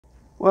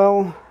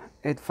Well,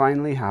 it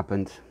finally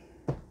happened.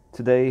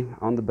 Today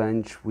on the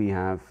bench we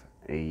have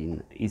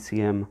an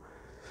ECM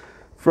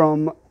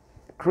from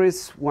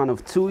Chris, one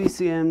of two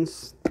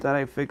ECMs that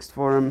I fixed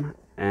for him,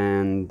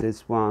 and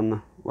this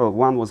one, well,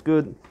 one was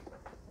good.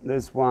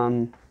 This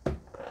one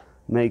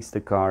makes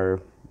the car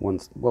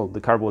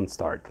won't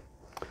start,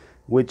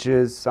 which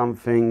is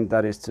something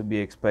that is to be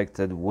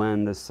expected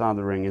when the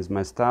soldering is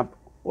messed up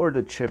or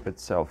the chip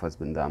itself has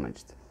been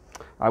damaged.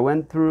 I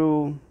went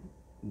through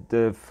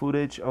the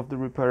footage of the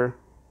repair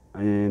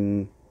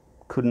and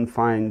couldn't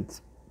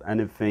find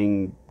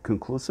anything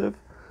conclusive.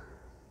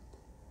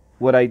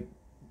 What I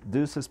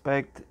do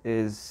suspect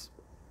is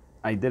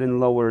I didn't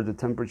lower the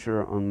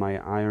temperature on my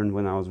iron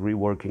when I was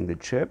reworking the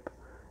chip,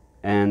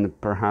 and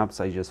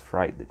perhaps I just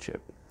fried the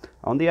chip.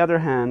 On the other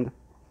hand,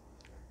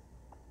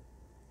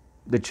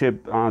 the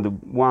chip, the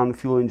one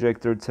fuel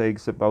injector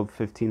takes about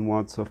 15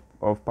 watts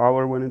of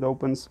power when it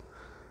opens.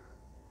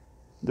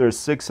 There's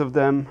 6 of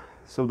them,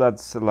 so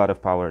that's a lot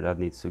of power that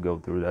needs to go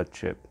through that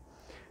chip.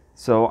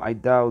 So I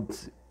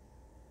doubt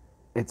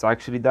it's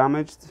actually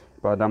damaged,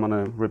 but I'm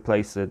gonna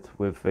replace it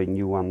with a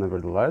new one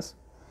nevertheless.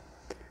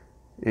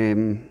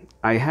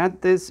 I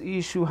had this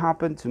issue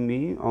happen to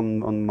me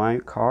on my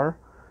car,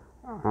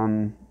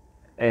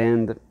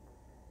 and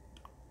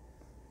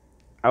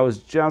I was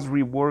just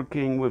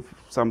reworking with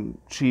some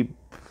cheap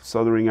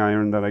soldering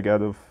iron that I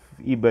got off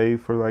eBay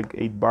for like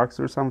 $8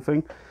 or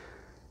something.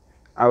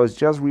 I was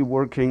just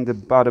reworking the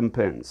bottom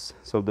pins,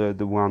 so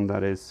the one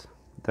that is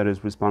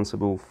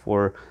responsible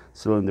for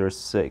cylinder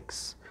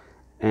 6,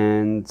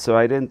 and so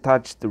I didn't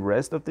touch the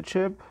rest of the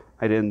chip.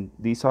 I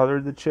didn't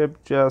desolder the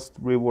chip,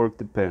 just rework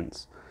the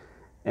pins,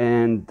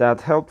 and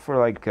that helped for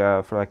like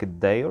a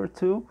day or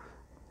two,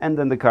 and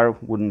then the car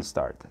wouldn't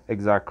start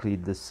exactly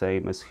the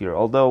same as here.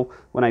 Although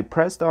when I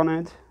pressed on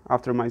it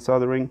after my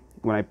soldering,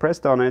 I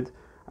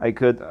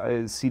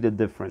could see the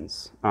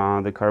difference.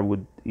 The car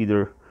would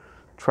either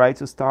try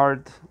to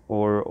start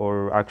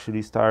or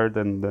actually start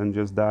and then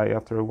just die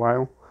after a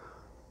while.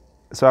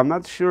 So I'm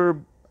not sure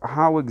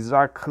how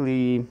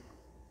exactly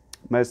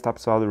messed up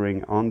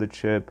soldering on the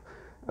chip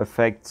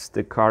affects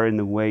the car in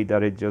a way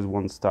that it just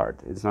won't start.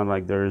 It's not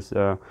like there's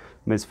a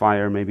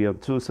misfire maybe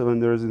of 2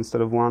 cylinders instead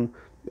of 1.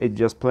 It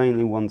just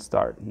plainly won't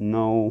start.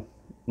 No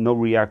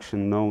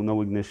reaction,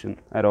 no ignition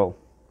at all.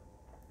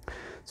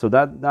 So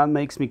that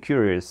makes me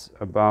curious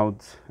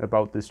about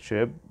this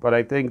chip, but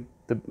I think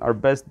our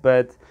best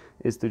bet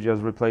is to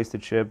just replace the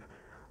chip.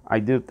 I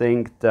do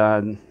think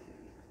that,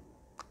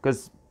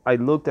 because I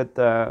looked at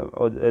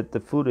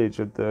the footage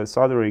of the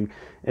soldering,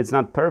 it's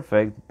not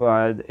perfect,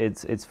 but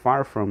it's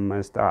far from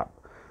messed up.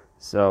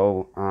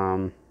 So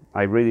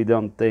I really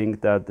don't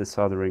think that the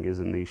soldering is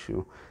an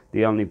issue.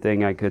 The only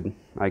thing I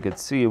could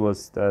see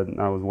was that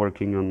I was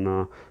working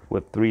on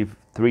with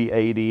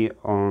 380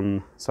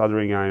 on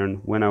soldering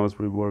iron when I was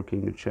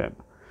reworking the chip.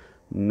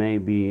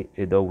 Maybe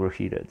it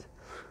overheated,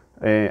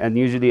 and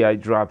usually I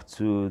drop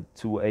to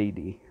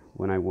 280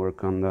 when I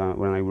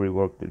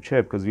rework the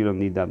chip, because you don't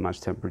need that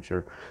much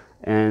temperature,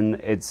 and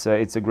it's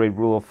a great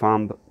rule of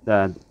thumb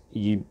that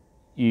you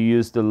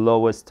use the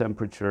lowest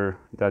temperature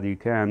that you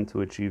can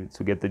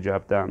to get the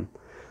job done.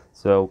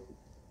 So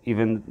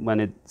even when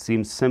it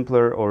seems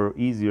simpler or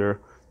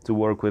easier to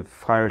work with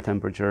higher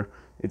temperature,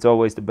 it's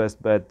always the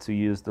best bet to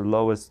use the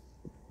lowest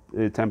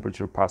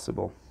temperature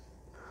possible.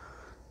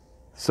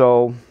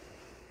 So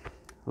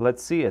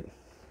let's see it.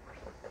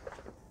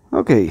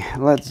 Okay,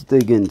 let's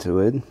dig into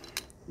it.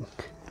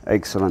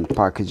 Excellent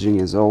packaging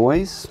as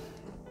always.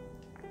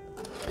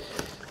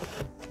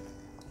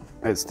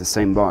 It's the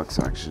same box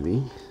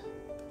actually,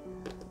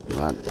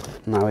 but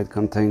now it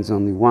contains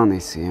only one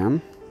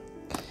ECM.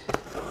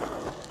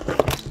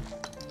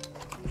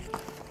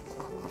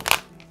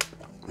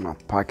 Not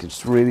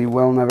packaged really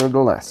well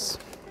nevertheless.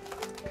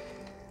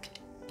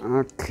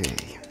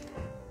 Okay.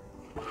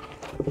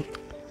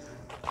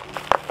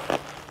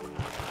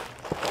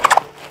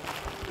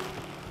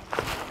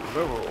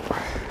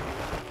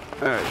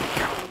 There you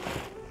go.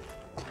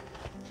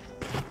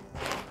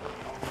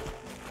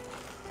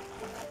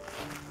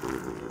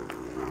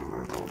 A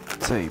little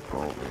tape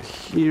over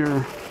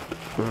here.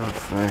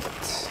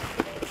 Perfect.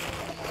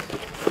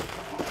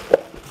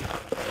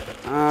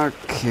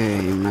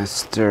 Okay,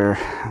 Mr.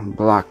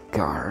 Black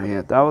Car.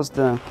 Yeah, that was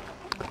the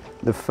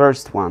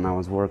first one I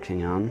was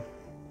working on.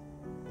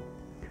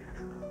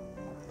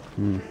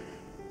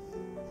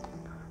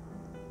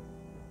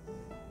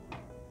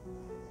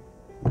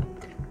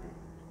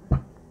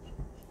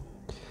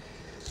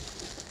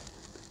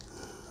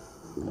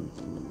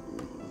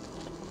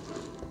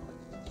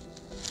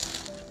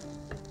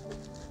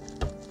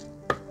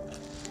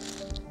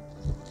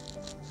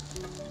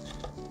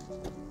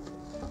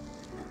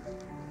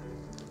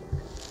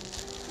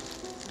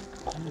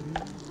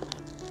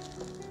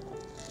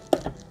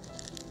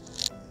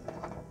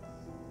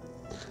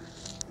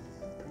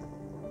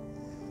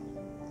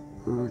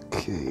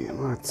 Okay,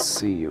 let's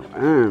see.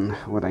 And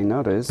what I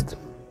noticed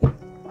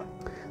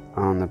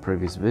on the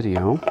previous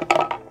video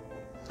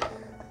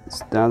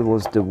is that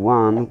was the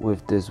one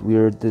with this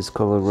weird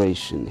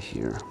discoloration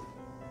here.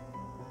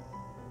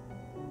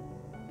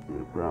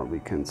 You probably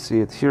can't see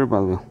it here,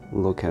 but we'll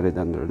look at it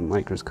under the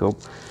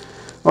microscope.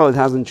 Well, it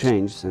hasn't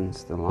changed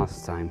since the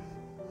last time.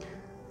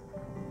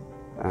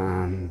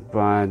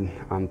 But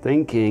I'm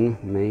thinking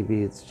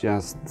maybe it's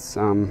just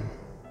some,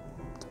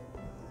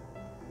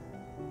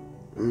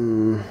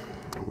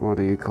 what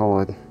do you call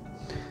it?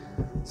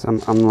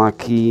 Some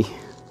unlucky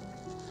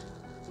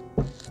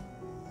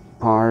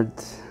part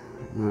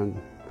that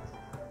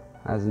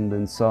hasn't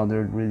been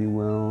soldered really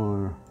well,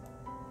 or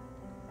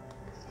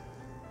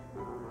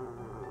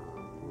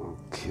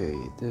okay,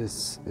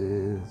 this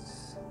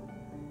is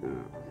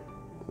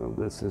so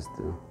this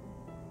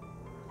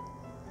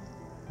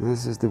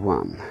is the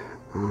one.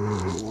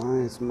 Why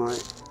is my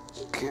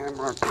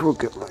camera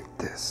crooked like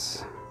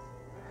this?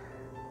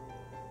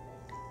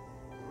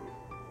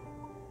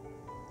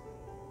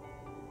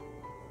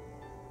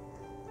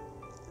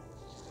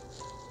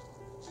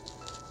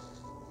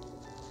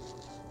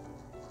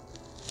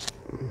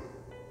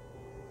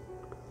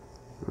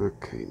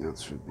 Okay, that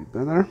should be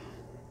better.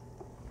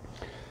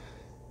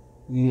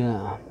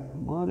 Yeah,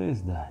 what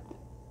is that?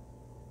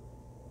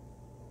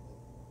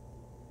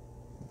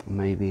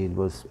 Maybe it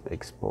was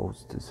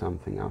exposed to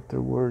something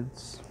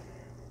afterwards.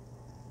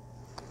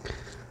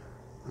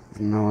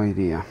 No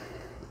idea.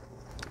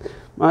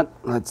 But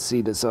let's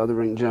see the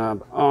soldering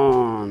job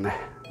on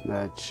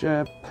the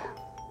chip.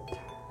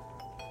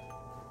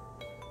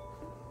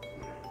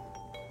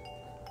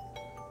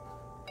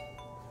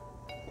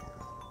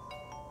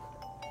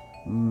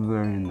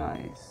 Very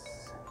nice.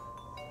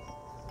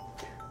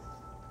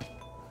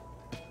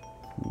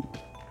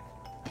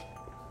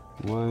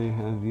 Why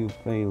have you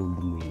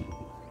failed me?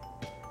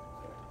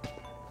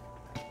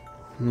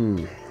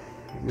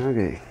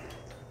 Okay.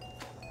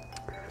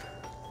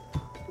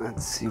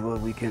 Let's see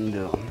what we can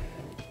do.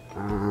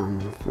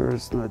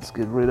 First, let's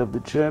get rid of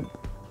the chip,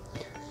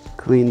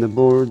 clean the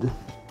board,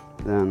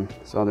 then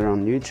solder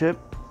on new chip,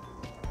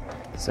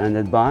 send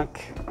it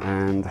back,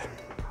 and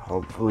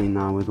hopefully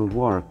now it'll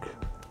work.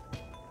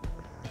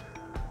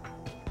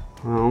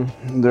 Well,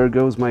 there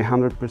goes my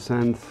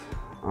 100%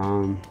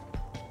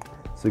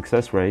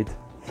 success rate.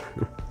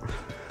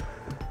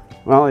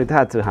 Well, it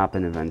had to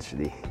happen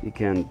eventually. You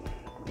can't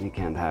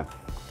have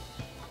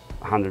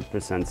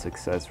 100%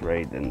 success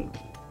rate in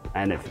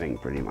anything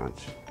pretty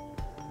much.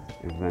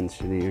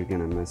 Eventually you're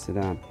gonna mess it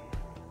up.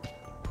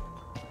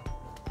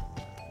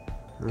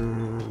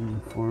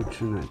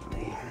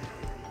 Unfortunately.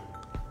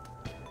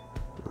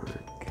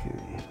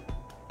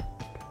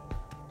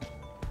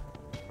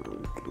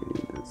 Okay,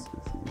 this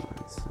is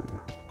nice.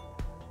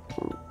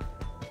 Oh,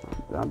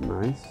 not that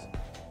nice.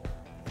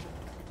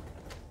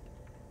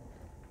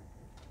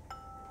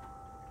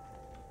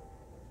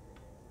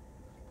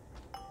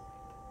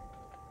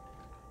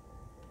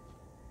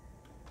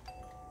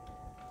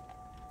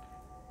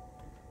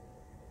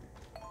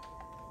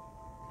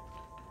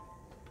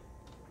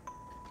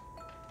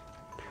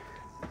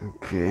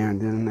 Okay, I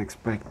didn't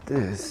expect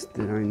this.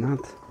 Did I not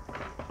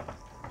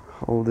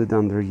hold it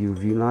under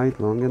UV light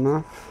long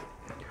enough?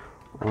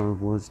 Or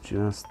was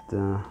just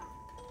the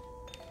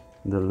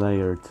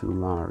layer too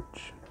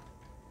large?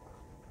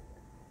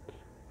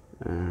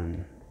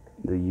 And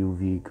the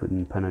UV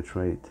couldn't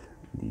penetrate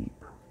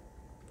deep.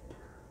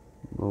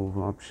 Both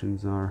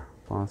options are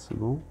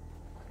possible.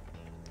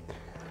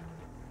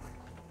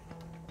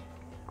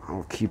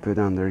 I'll keep it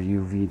under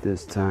UV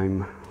this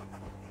time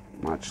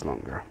much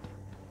longer.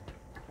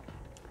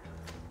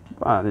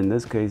 But in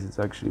this case, it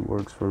actually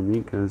works for me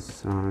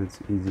because it's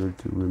easier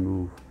to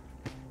remove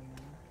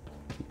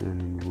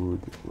than it would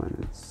when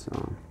it's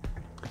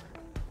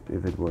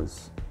if it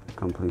was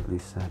completely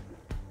set.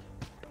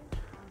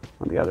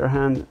 On the other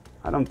hand,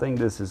 I don't think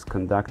this is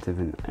conductive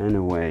in any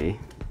way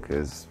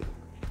because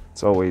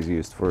it's always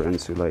used for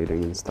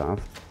insulating and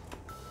stuff.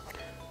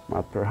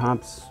 But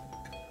perhaps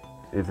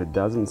if it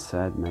doesn't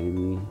set,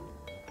 maybe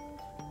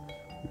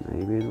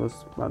it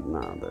was, but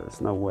no,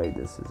 there's no way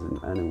this is in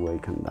any way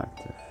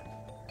conductive.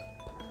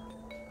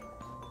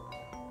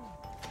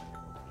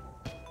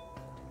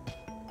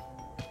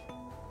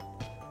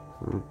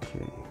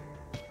 Okay,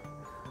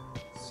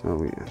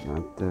 so yeah,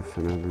 that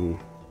definitely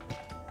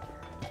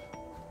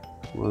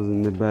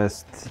wasn't the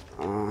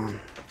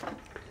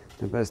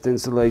best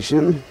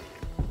insulation.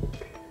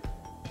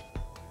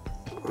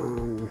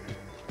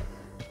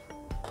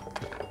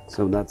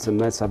 So that's a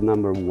mess up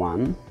number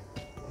one.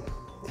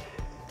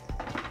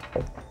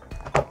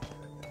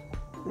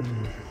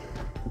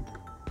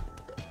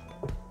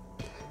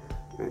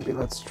 Maybe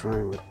let's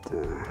try with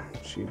the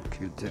cheap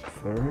Q-tip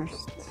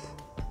first.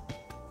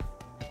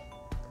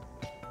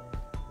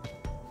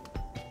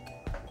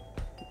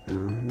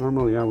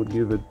 Normally I would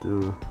give it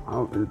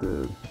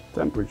the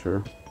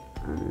temperature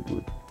and it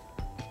would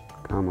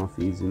come off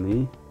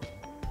easily,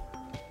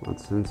 but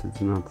since it's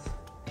not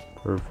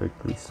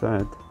perfectly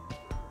set,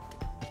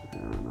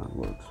 yeah, that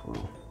works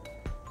well.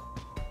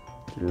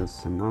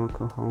 Just some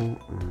alcohol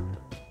and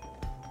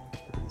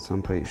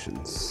some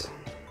patience.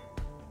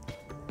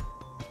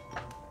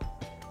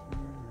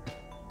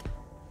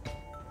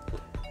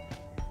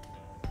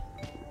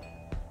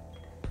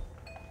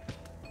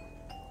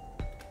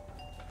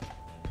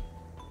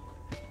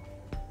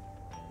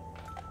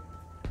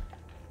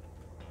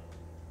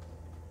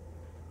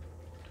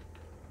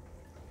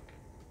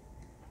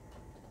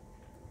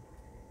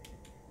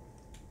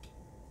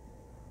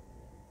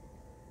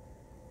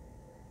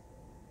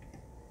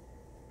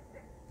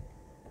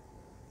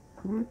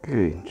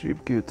 Okay,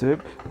 cheap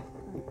Q-tip.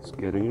 It's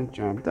getting a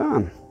job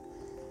done.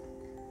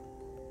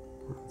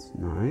 That's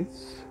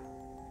nice.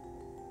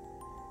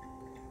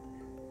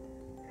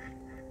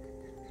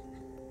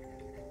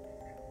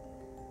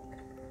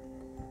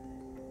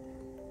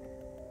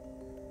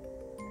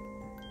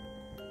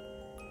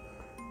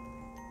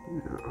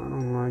 Yeah, I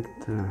don't like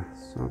the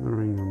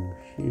soldering on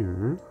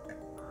here.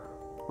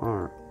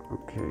 Or,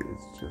 okay,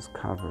 it's just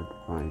covered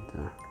by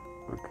the...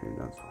 Okay,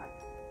 that's why.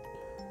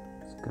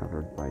 It's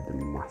covered by the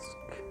mask.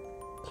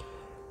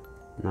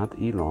 Not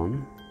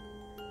Elon.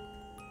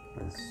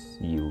 It's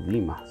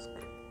UV mask.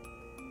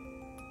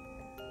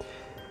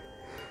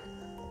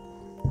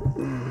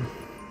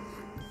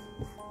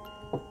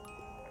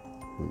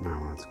 Now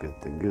let's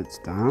get the good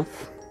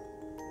stuff.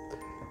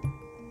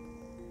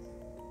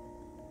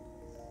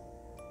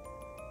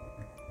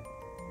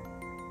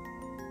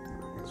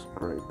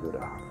 Scrape it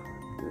off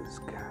with this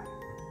guy.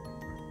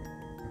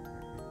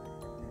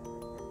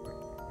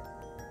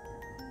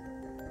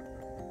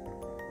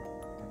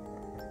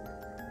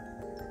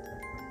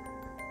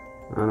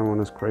 I don't want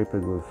to scrape it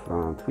with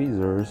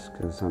tweezers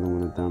because I don't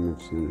want to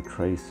damage the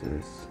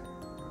traces.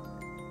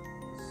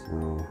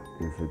 So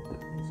if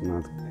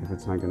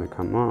it's not going to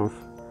come off,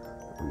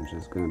 I'm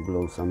just going to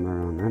blow somewhere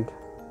on it,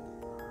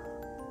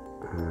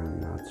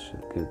 and that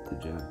should get the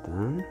job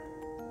done.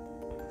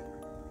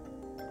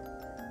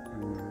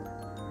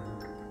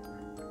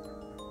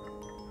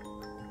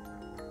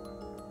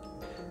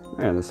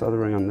 Yeah, the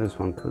soldering on this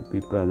one could be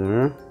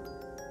better,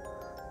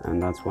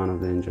 and that's one of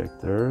the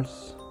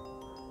injectors.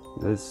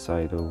 This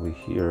side over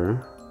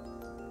here,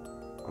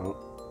 oh,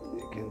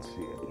 you can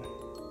see it.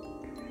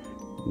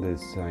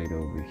 This side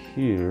over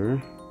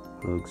here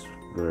looks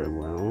very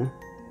well.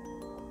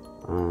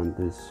 On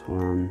this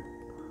one,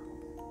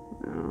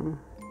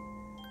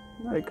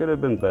 it could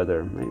have been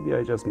better. Maybe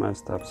I just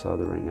messed up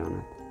soldering on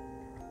it.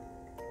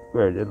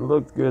 Weird, it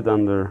looked good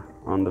on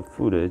the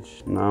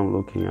footage. Now I'm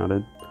looking at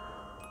it,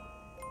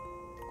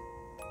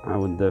 I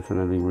would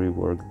definitely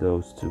rework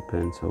those two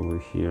pins over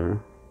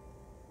here.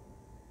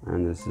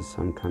 And this is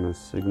some kind of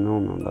signal.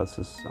 No, that's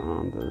a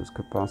there's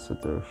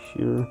capacitor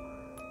here,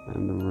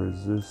 and the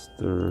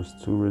resistors,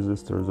 two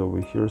resistors over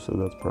here, so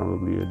that's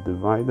probably a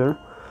divider.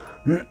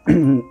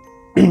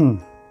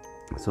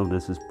 So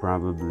this is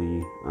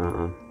probably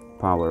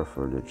power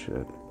for the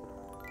chip.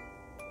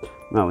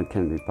 Now it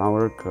can be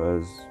power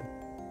because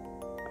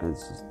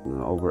it's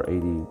over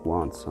 80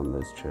 watts on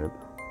this chip,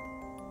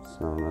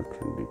 so that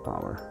can be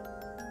power.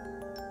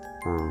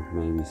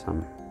 Maybe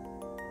some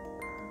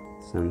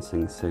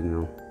sensing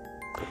signal.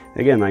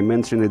 Again, I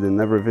mentioned it in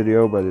every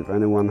video, but if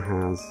anyone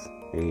has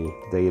a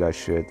data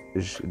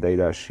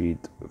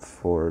sheet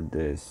for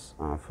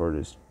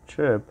this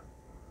chip,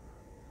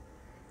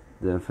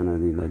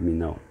 definitely let me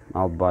know.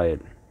 I'll buy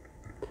it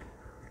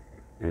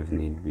if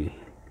need be.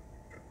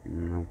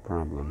 No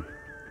problem.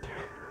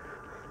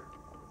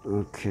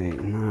 Okay,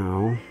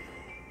 now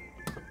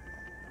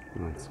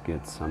let's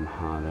get some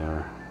hot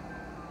air.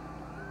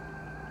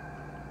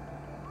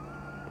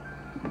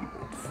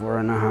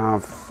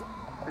 4.5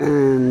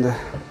 and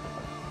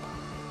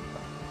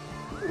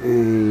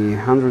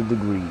 100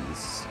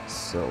 degrees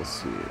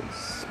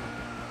Celsius.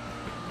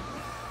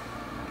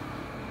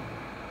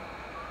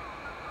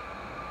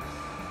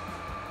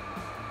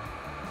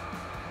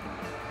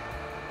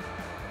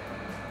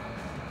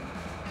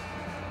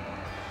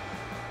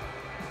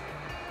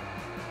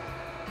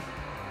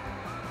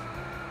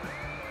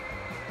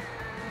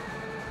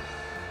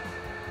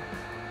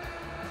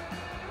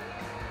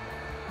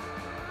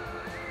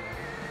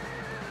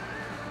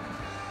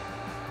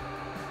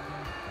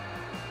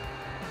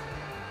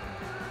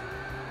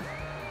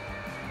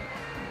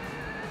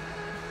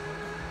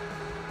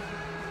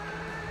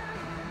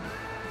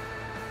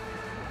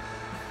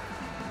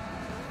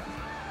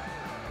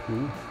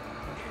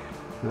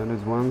 That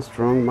is one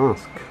strong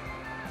mask.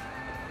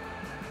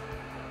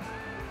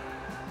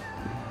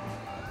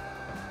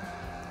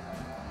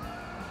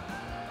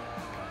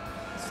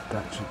 Let's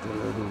touch it a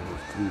little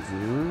with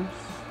tweezers.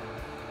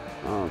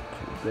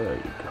 Okay, there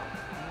you go.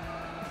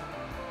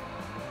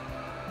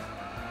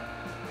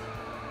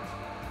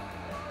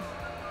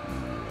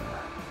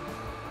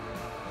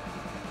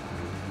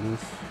 And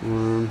this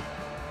one,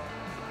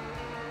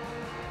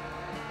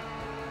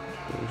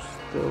 there's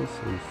still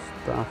some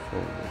stuff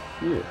over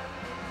here.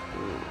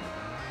 Okay.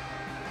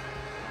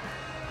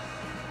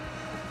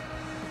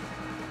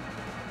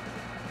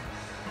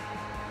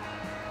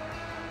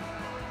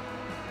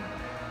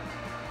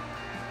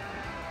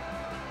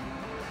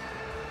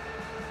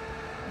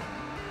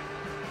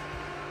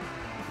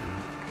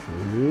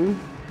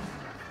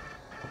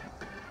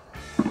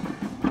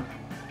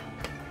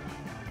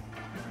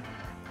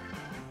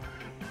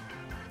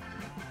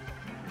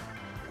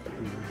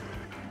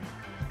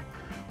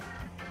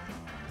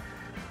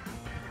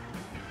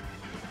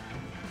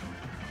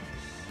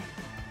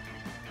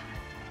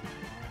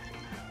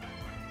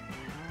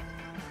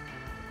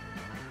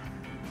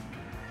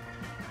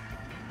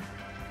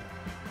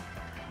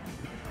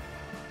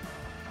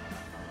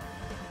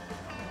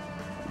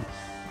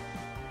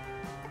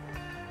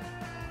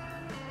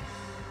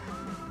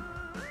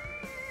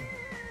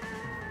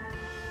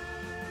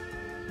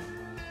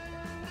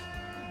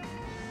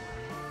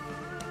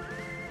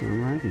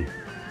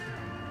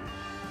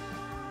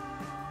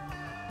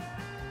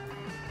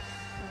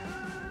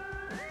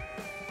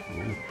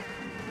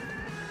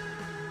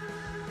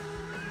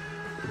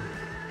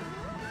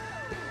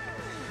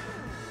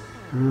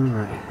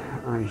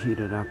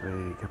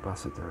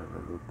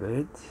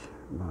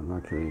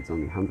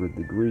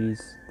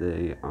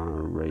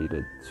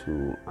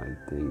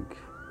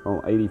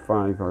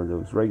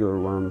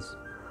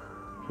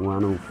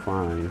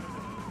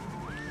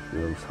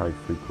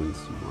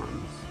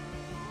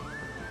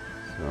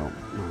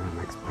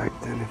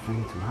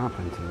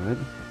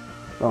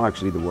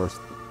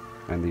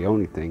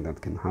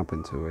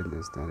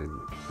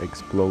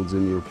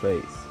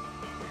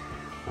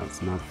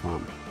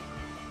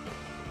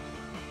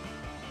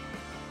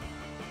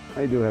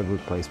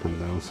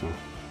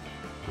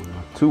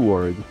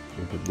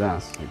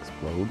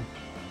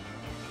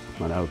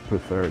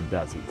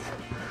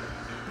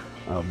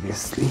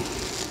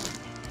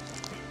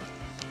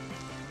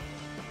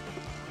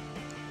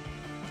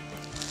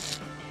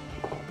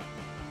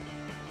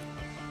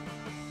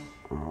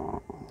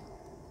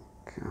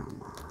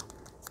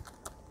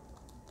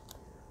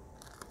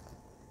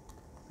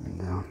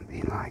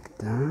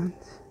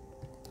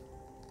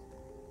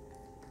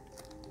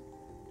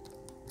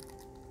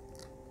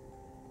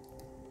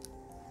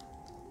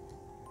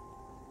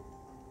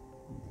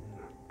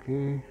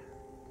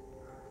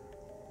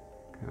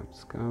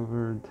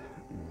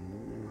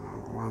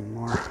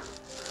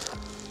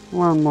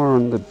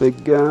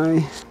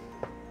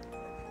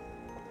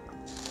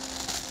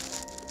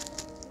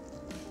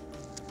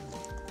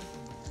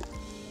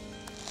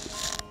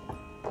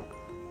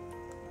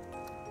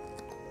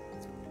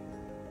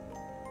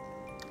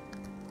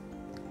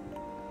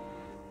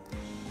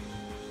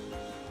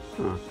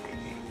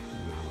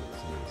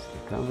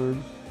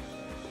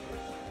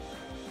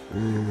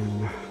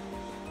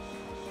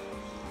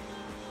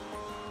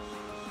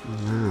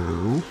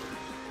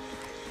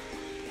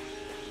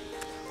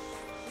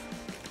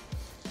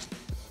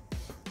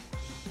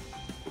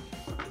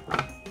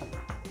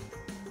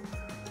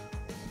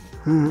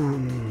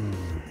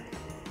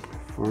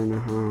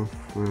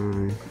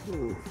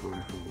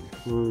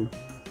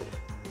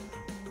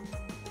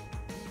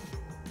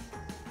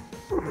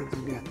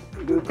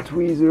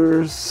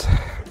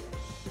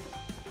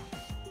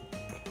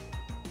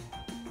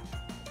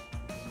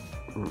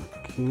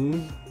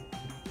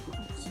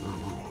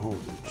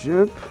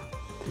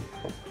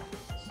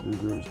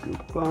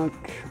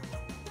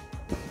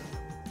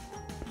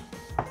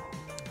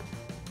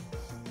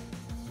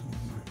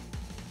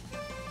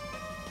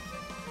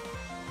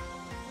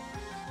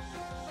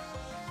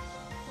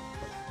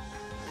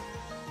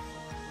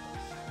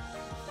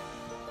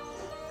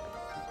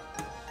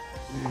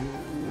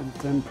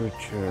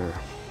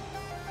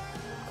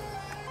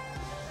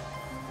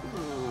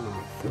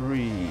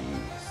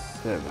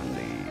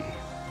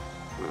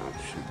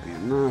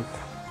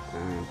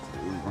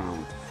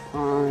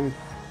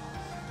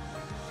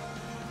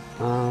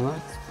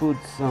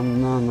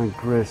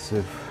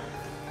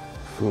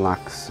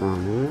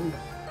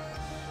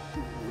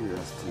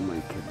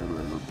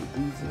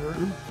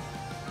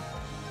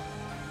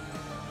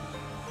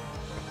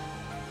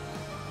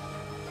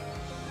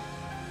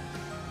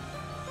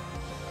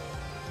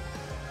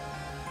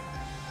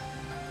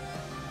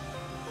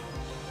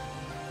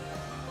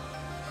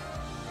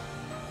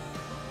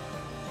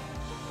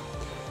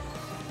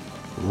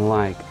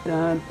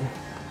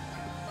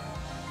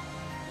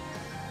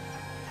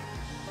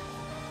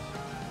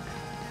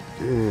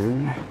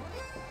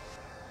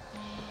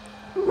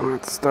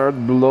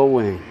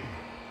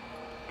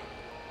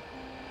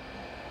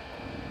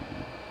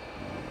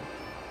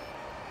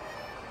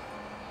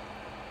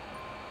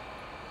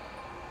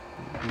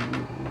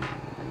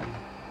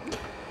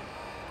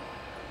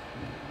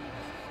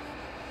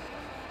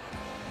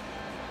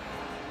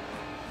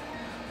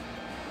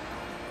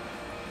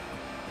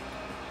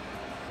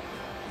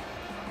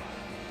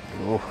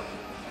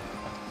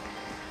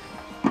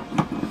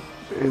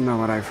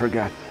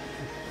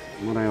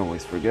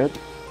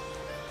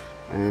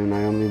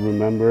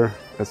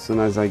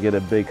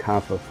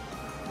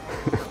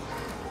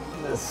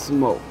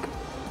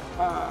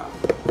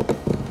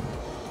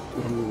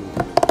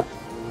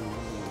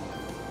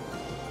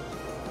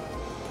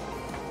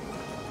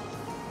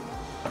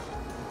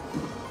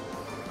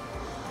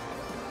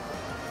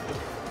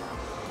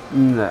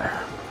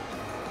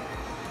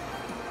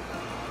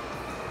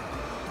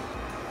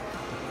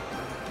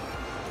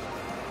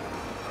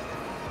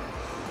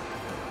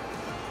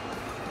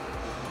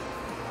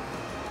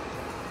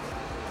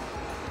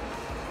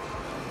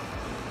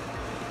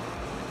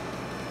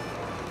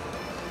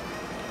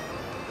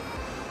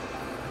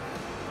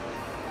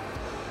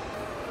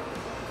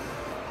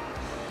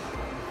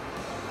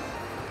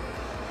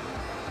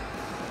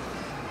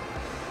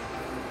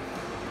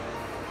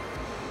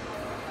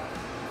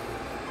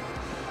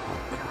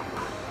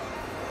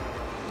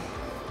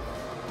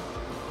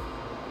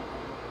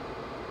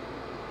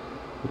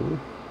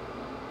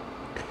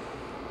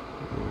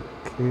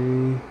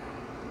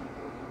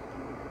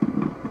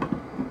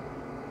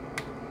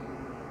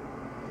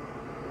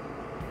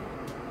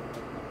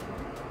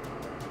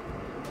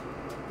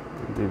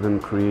 even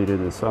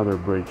created a solder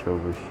bridge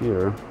over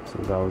here, so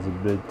that was a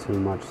bit too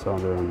much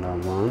solder on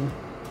that one,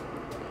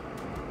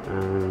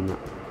 and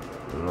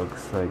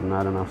looks like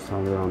not enough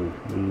solder on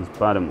these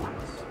bottom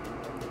ones,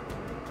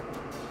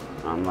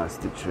 unless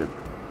the chip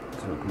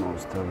took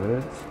most of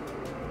it.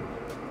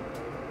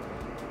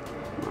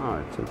 Oh,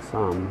 it took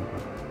some.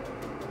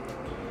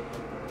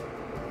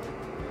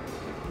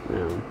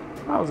 Yeah,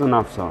 that was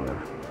enough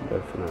solder,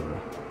 definitely.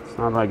 It's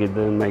not like it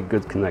didn't make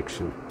good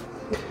connection.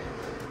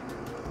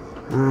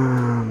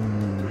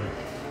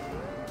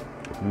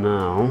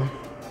 Now,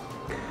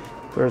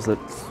 first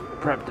let's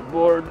prep the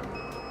board.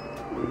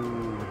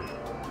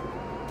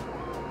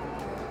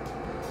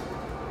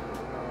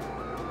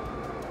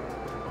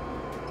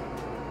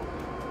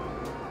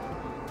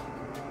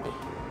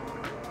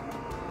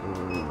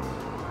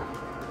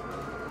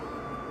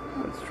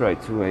 Let's try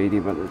 280,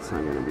 but it's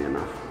not going to be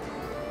enough.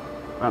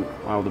 And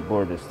while the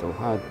board is still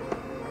hot,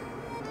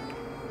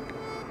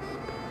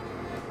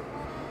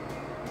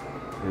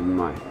 it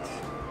might.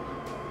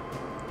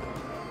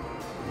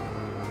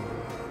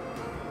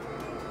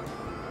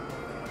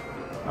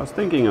 I was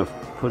thinking of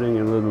putting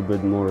a little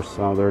bit more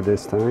solder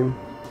this time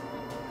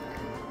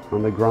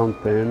on the ground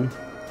pin,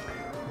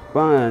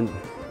 but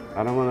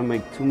I don't want to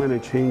make too many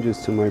changes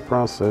to my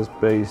process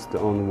based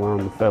on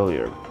one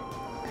failure,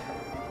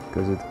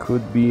 because it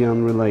could be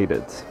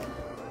unrelated.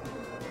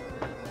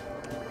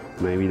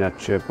 Maybe that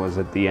chip was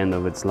at the end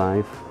of its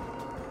life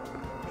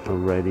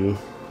already,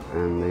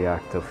 and the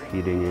act of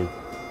heating it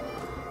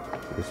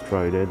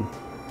destroyed it.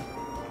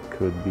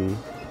 Could be.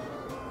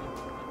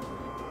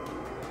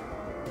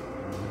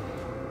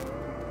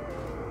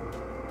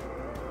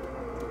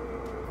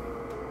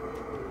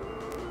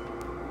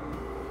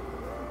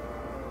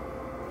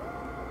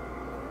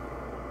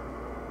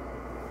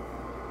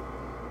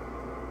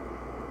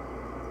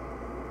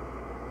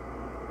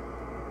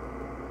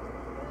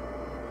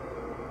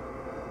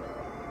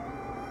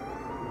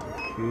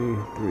 Okay,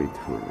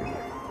 320.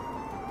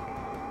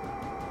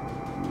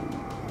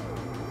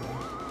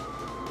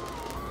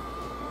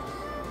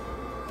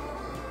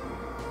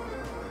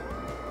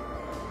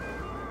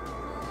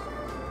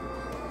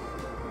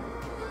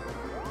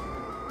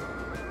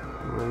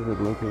 Why is it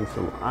looking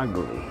so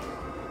ugly?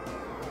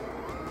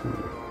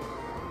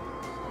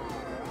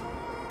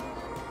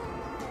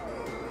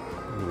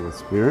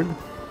 That's weird.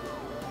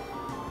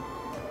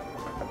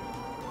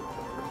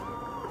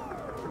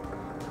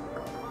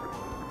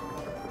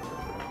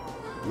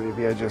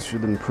 Maybe I just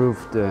should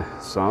improve the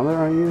solder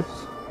I use.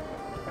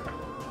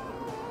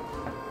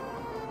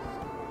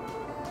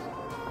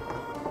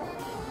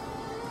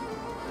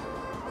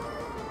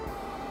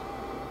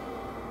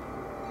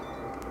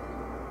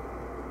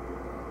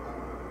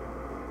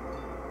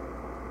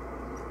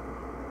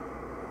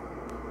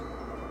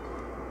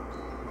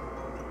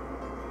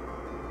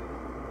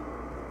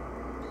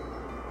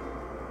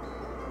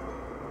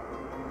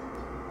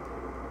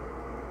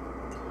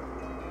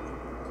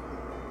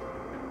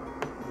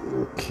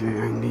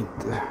 Okay, I need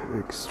the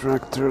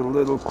extractor a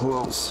little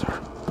closer,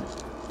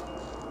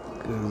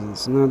 because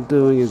it's not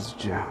doing its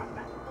job.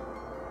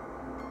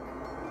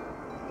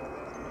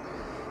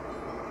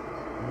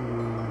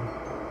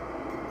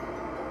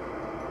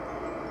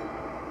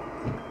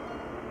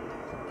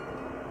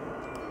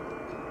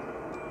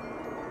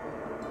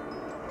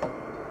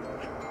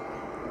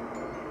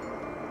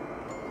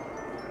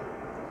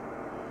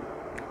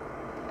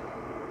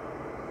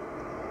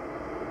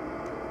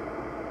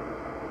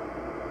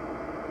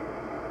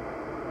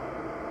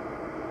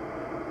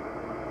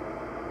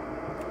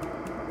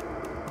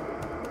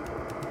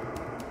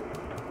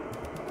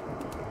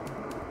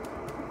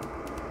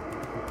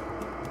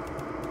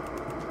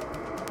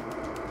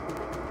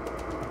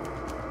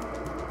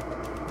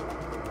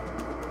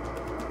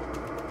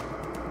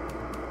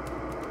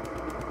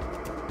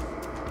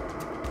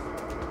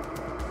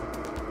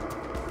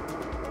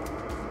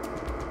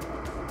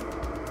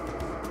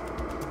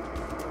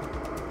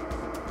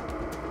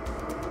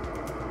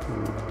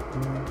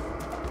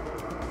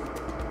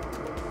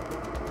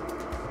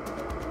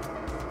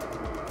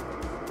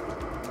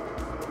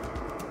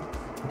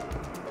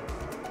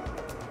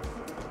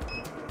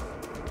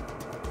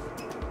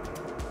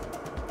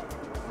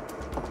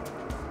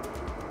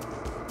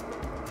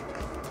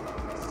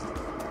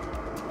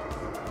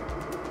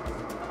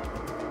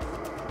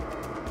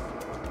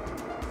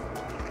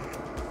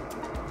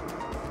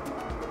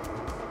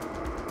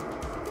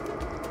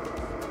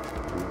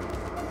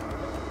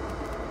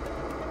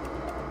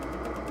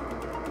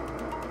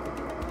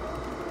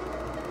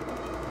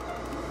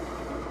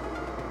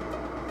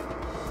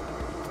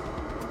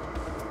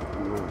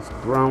 Those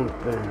ground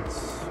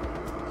pins,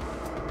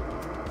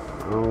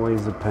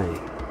 always a pain.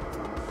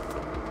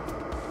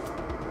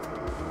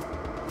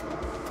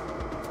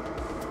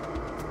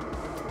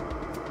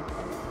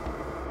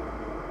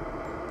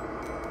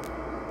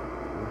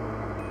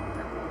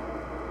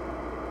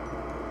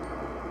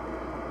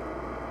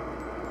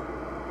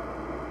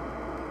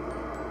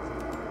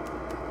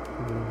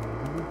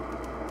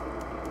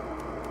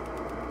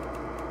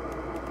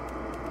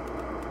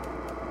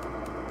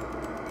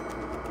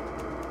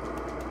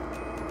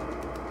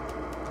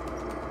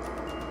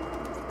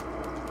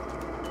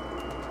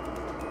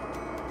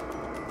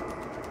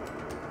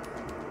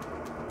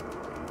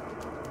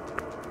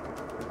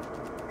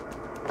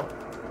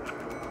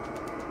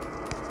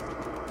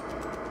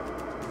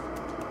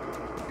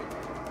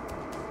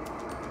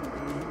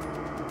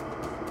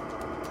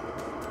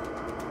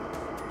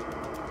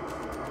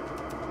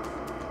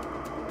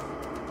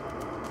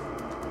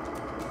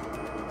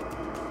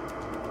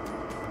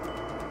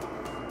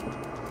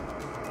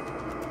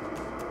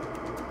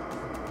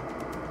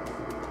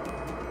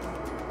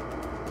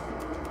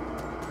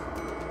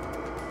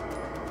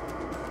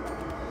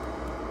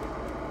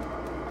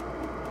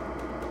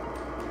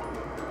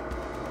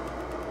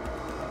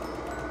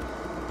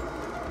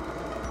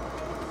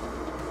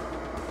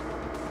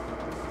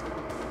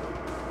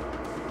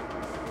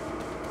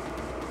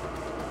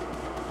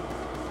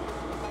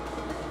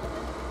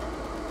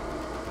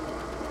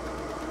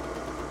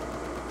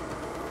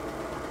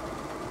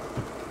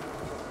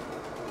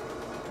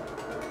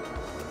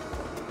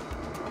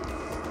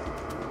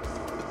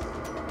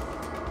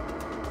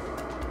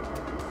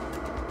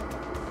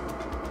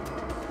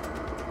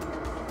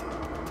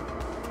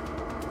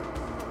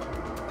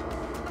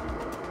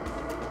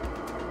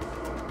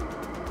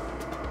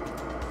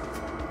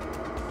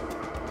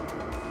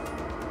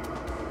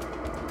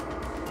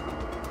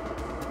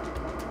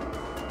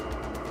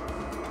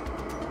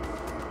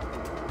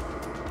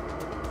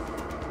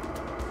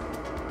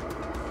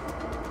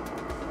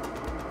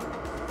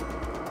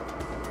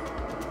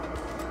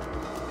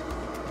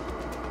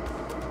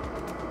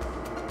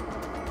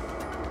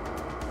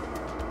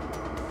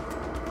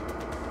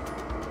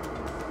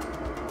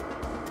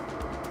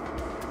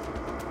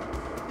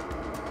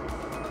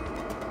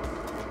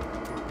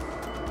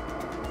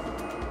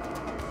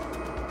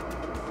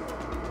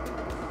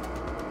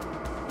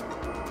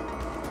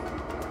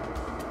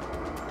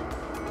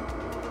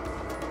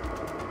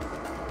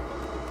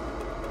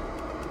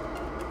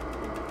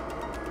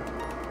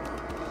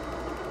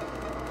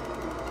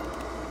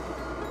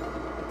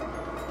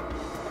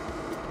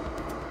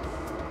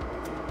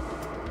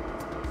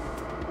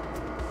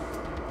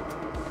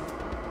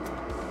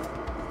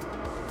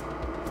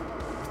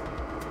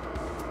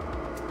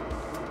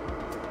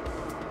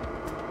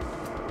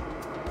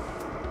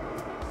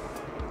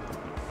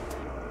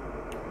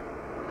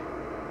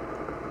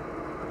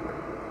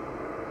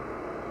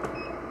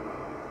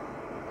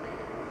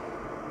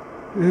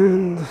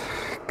 And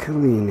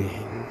cleaning.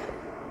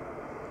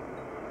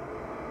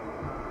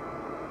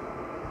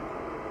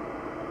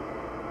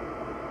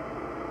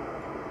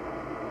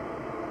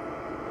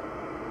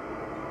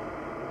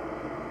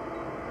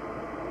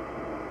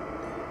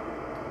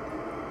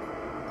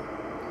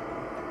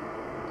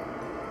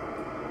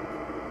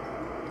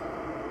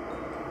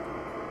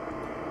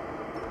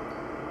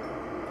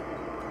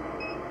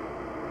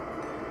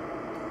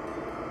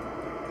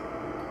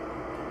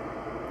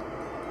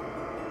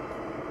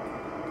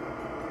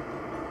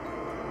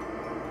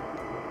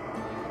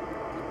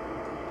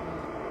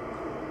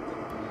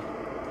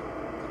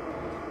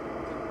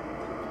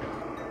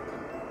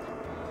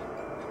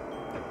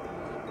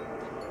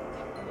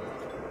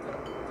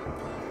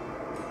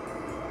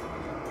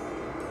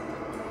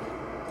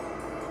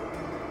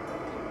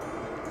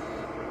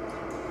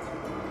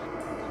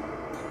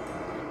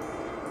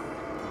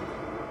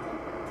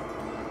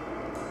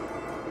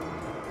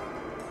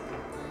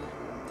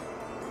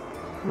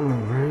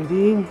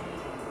 Alrighty.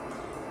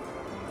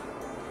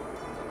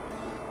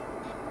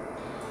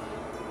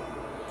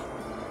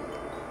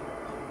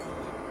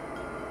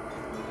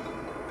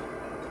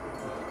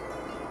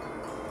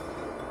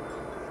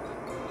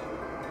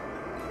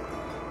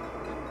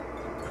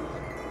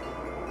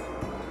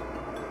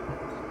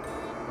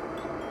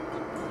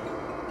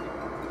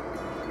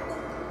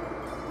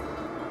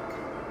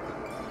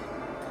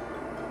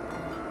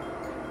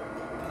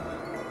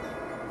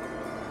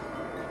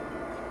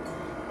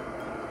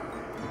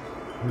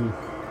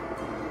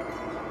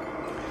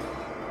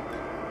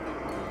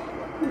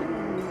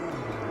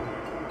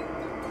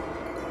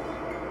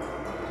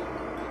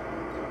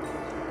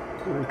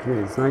 Okay,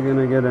 it's not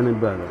gonna get any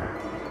better.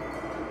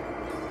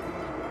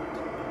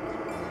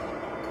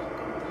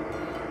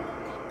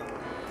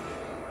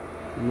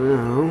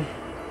 Now,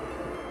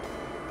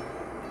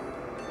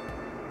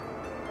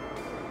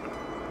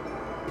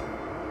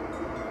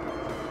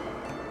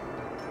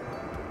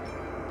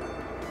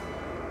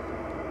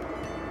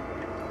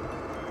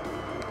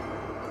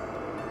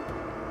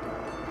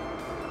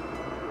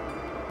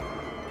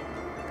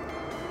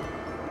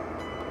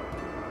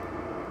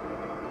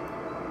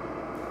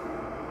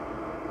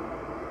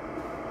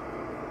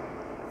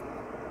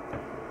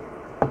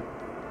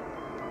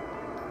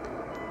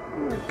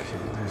 okay,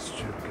 this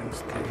chip can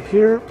stay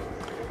here.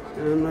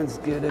 And let's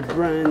get a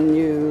brand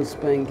new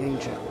spanking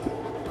chip.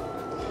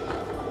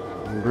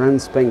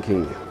 Brand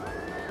spanking.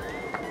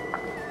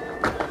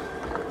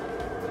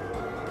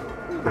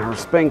 Or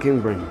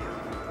spanking brand new.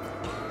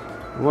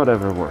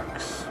 Whatever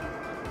works.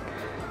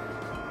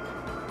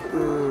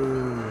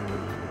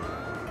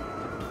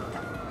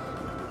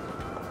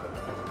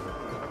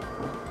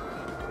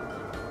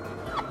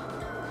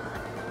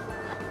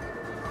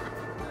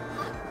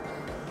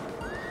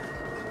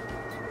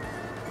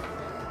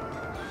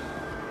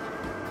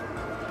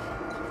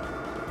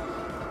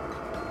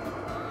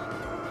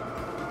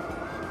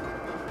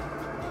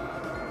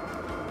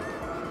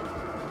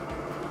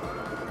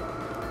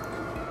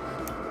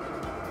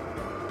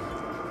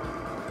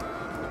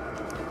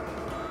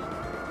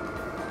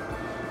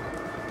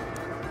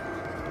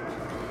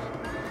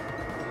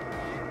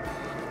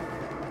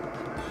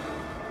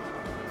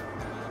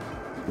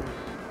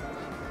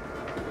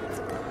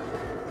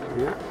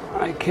 Yeah,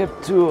 I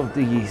kept 2 of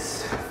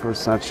these for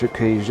such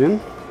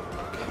occasion.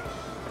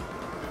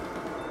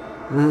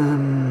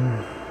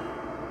 And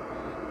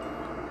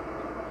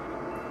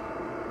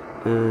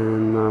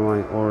now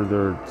I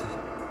ordered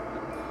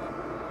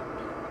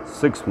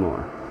 6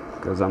 more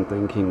because I'm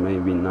thinking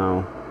maybe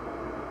now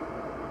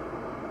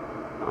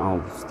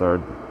I'll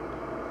start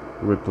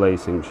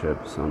replacing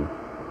chips on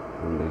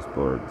these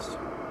boards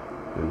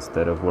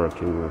instead of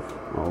working with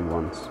all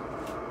ones.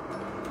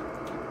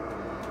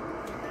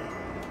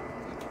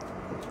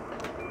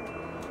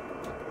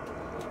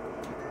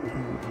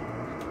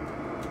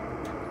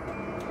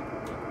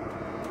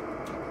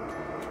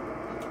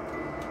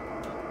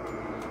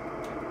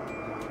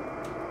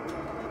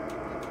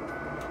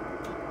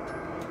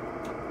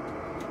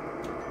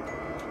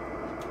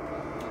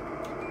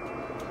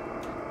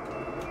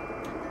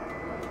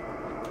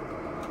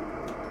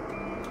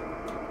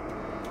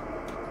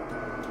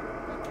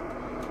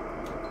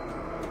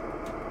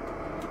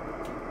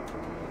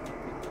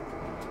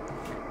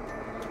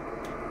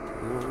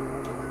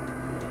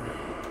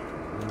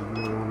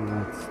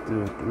 Let's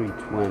do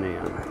 320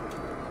 on it.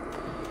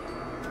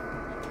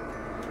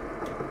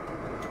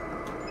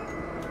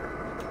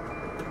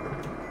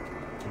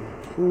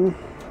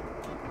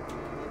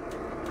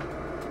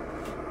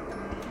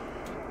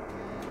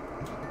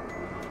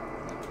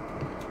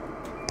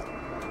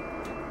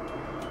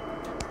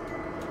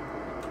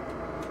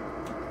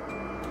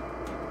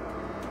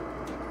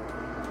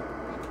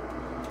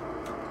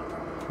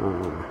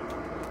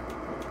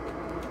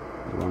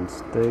 One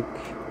stick.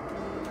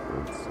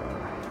 That's all right.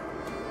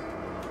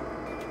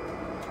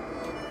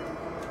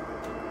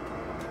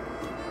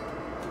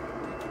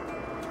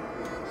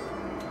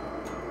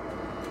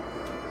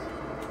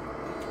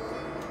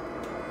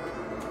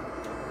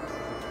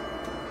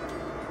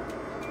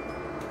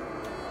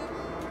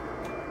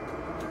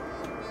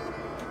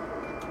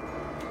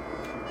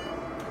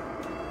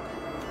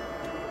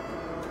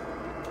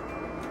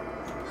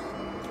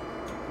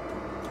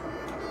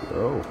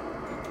 Oh.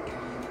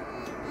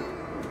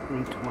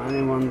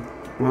 320,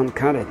 one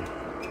cut it.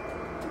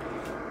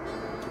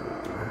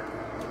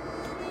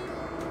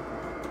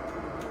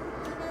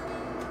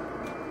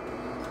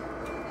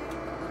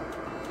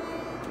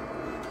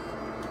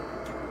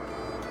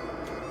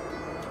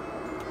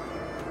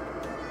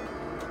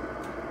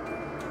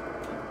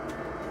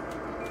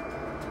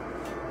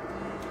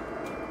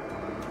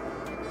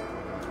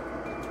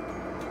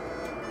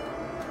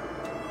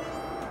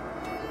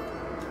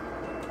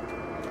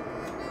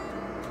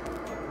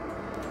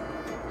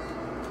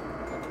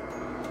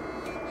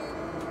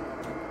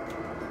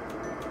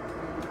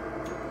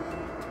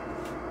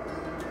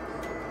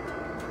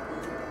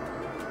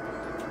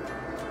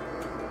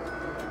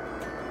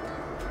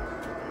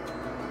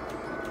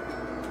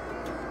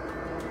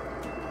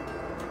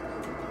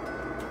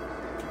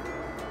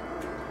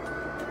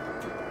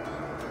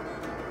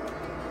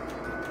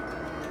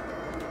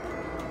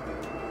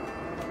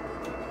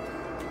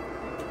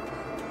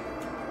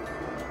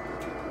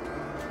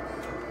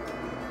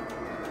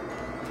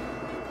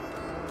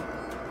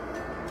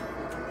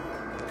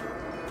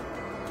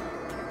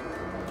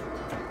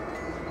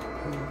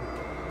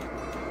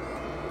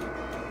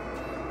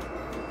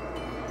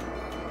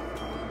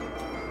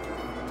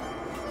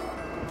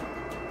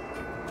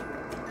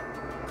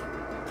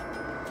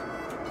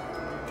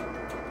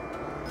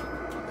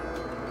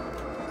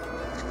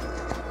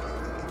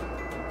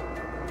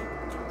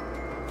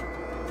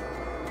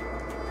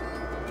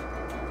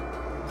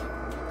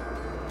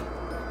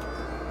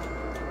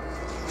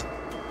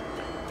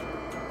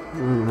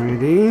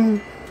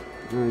 Alrighty,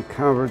 I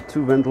covered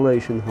 2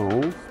 ventilation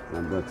holes,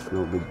 but that's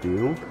no big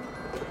deal.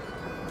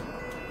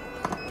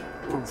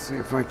 Let's see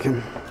if I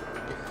can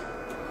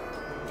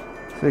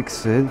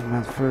fix it,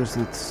 but first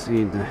let's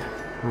see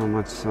how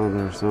much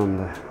solder's on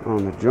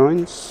the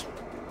joints.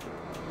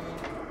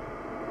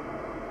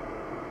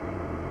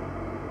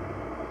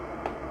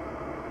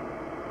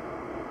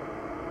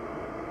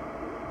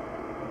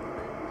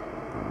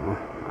 Oh,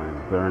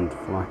 I burned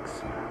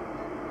flux.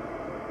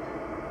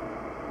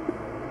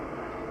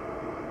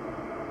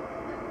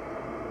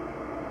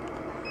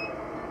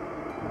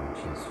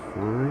 Which is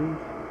fine.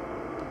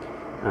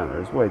 Ah,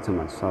 there's way too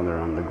much solder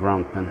on the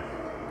ground pin.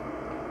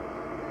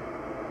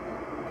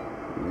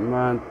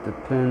 But the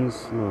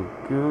pins look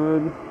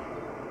good.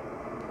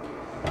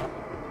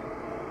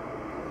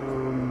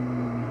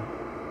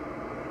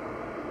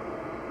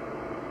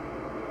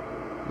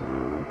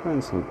 The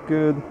pins look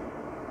good.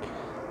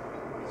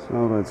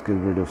 So let's get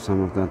rid of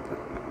some of that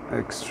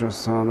extra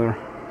solder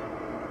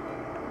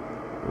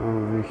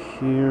over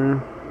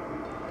here.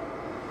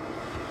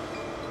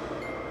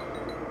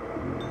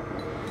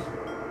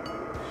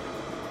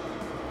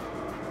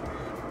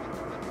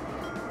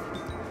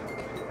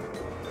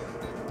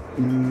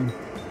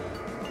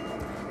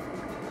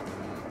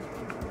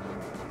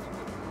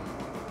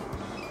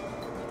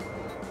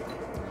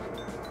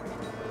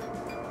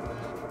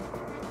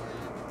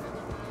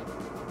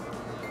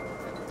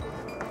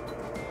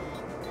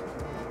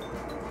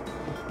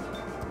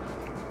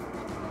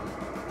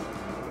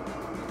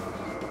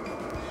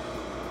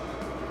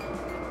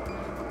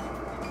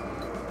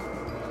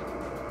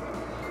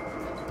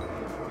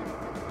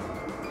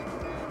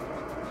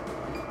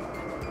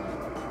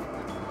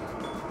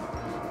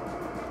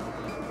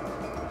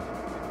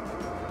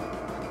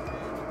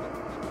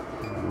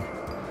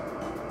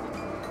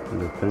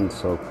 The pin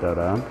soak that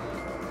up.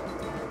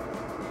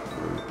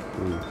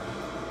 Okay.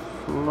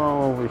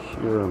 Flow over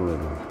here a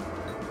little.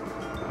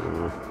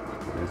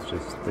 It's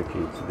just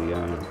sticking to the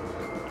iron.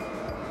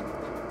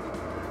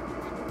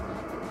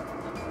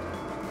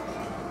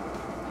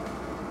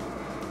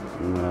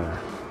 There.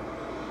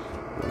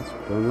 That's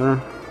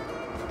better.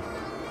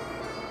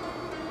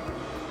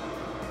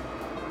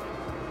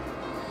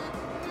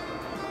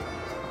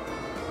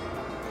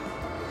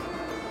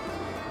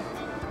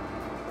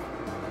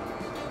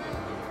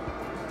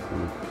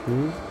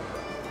 Okay.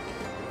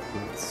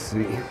 Let's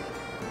see.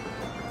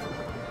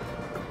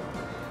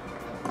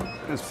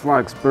 This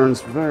flux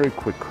burns very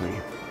quickly.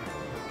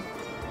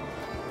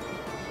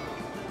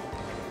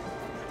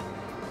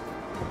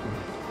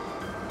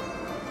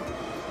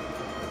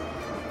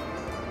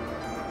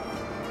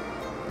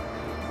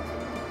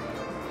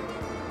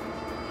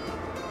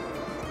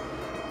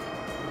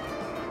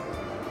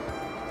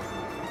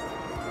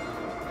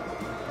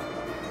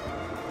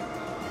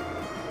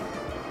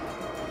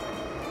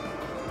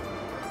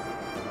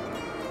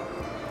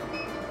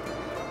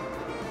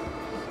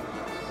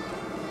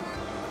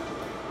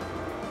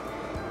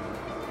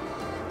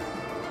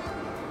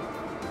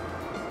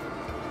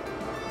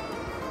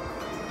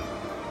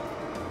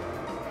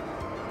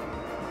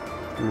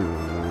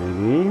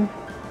 Alrighty.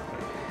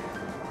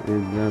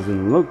 It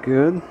doesn't look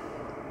good.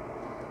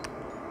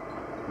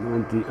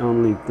 But the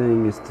only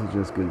thing is to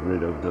just get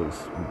rid of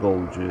those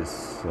bulges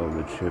so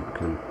the chip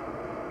can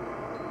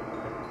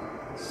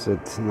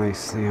sit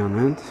nicely on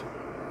it.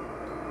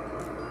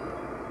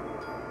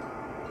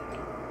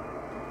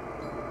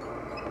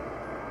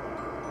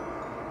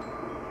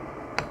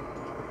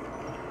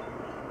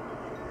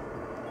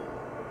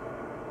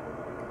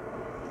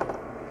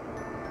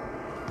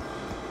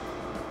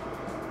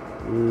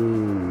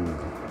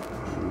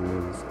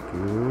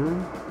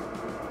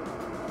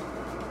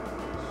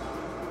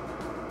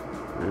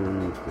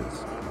 and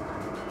this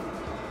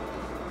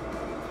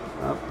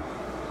up,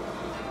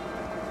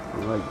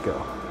 let go,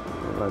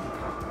 let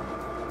go.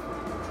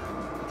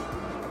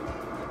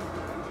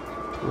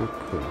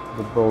 Okay,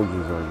 the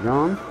bulges are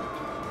gone.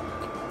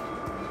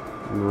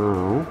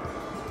 Now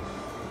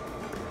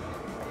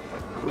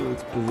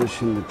let's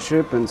position the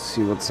chip and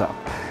see what's up.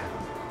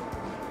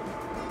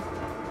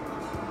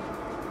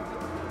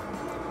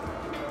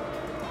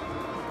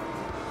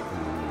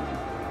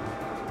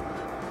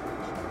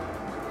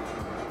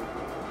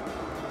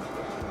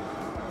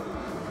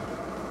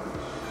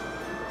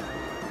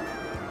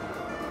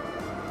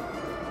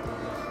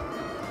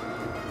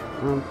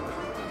 Up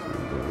to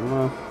the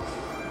left,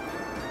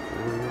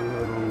 and a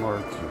little more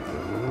to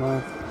the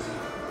left.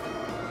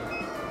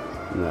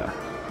 There.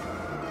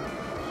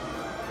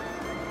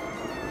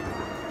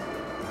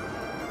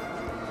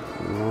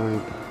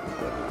 Like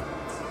that.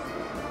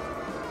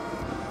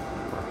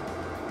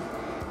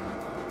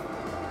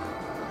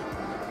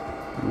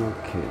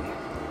 Okay.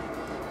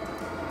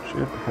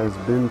 Chip has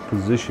been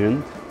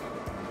positioned.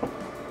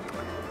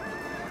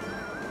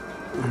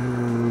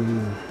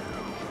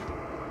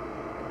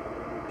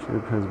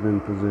 Chip has been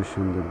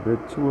positioned a bit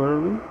too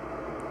early.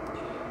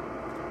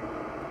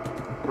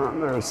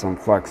 There's some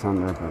flux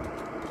under, but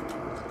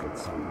let's get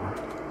some more.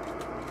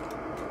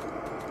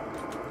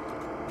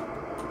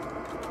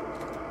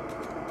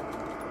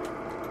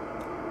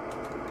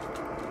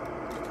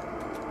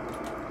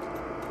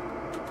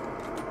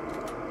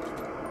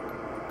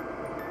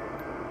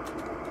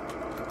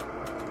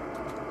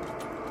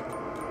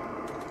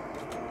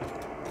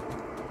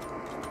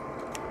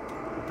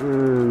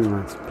 And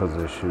let's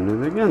position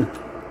it again.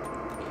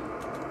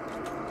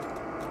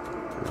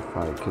 If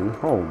I can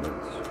hold it.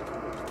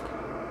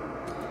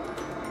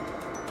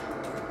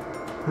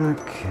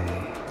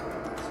 Okay,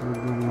 to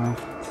the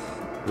left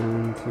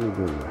and to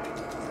the right.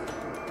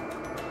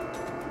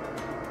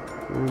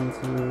 And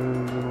to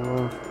the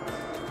left.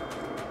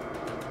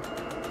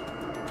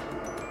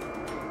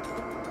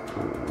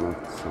 And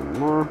left some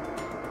more.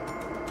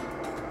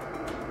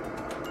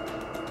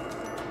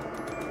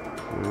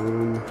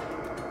 And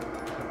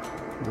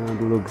that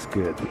looks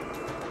good.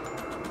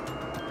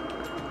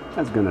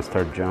 That's gonna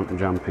start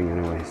jumping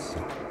anyways. So.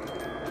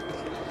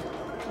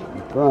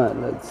 But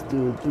let's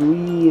do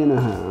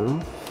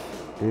 3.5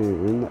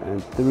 and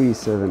at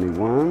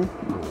 371.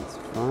 That's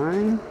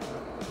fine.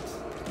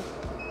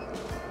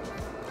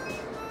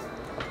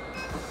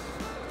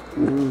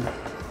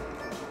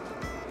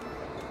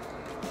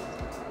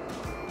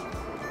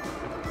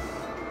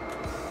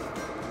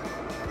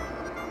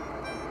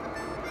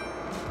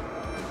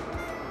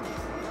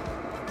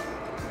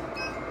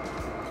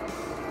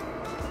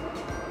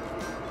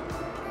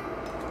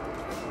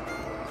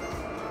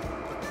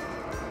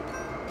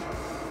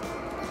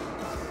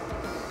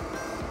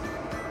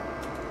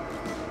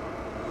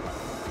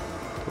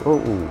 Oh,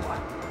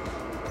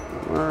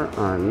 where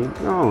are you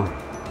going?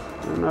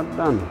 We're not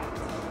done yet.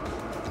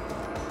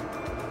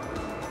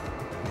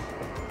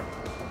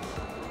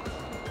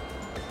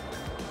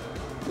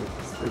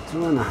 It's the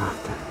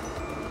 2.5 then.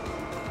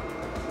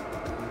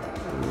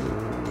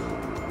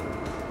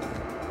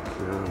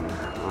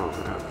 Oh,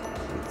 no.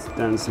 It's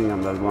dancing on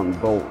that one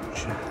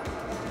bulge.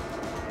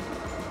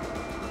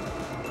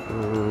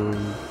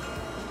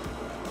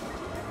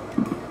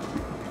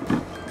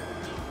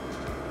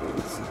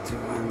 It's a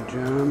 2-1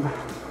 job.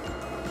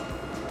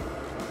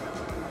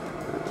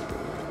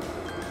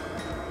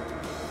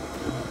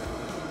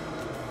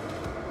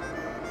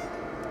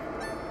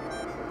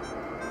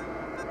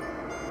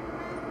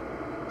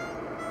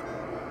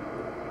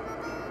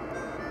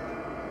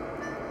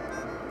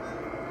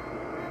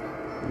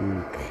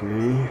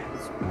 Okay,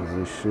 it's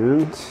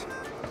positioned.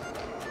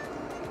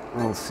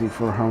 I'll see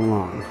for how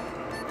long.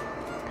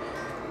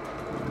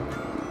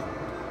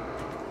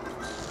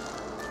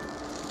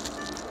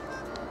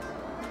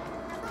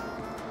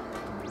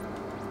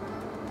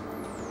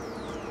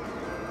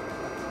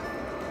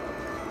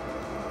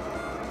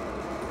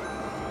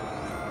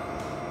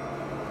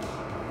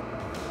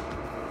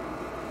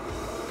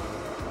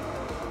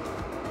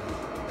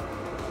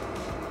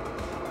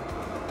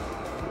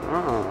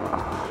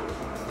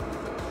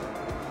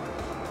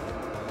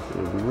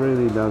 It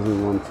really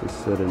doesn't want to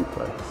sit in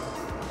place.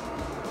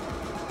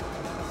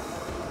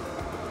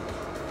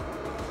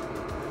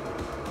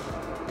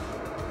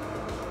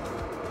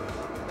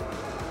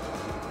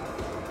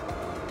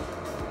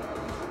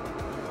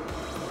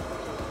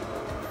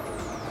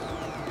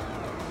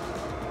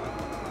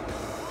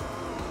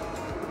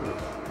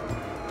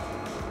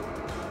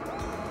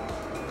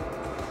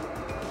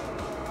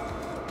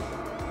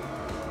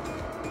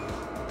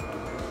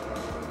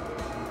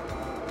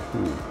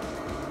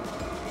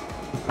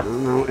 I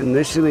don't know,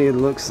 initially it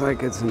looks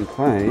like it's in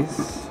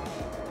place.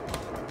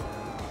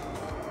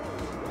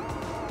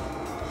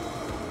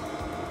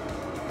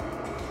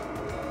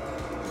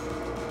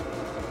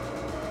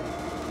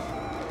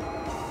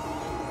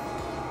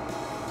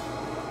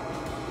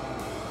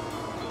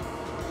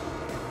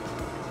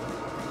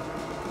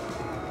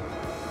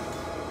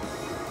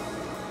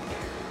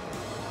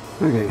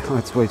 Okay,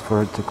 let's wait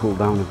for it to cool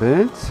down a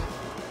bit.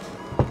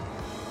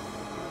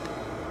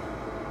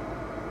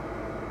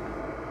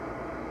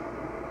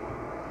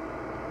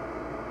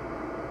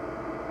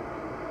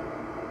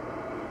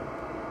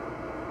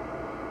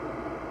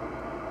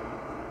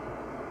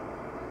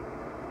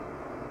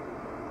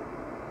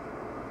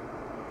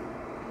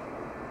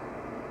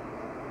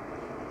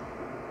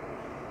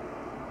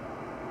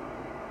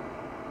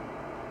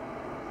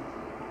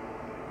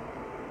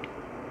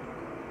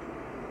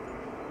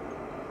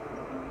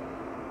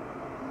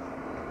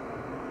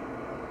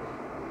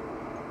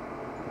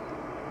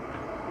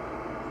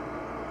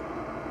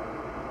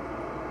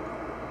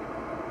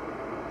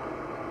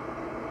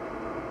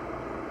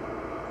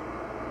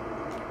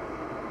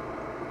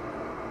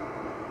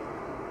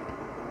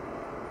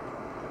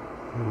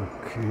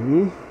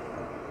 Okay.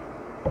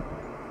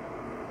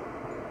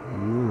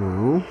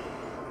 Now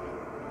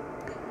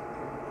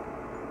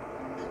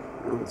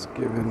let's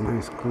give it a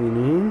nice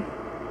cleaning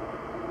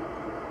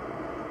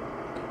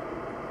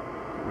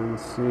and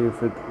see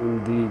if it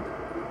indeed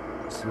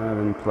sat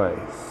in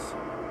place.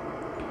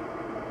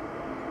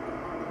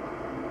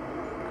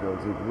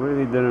 Because it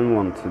really didn't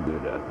want to do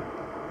that.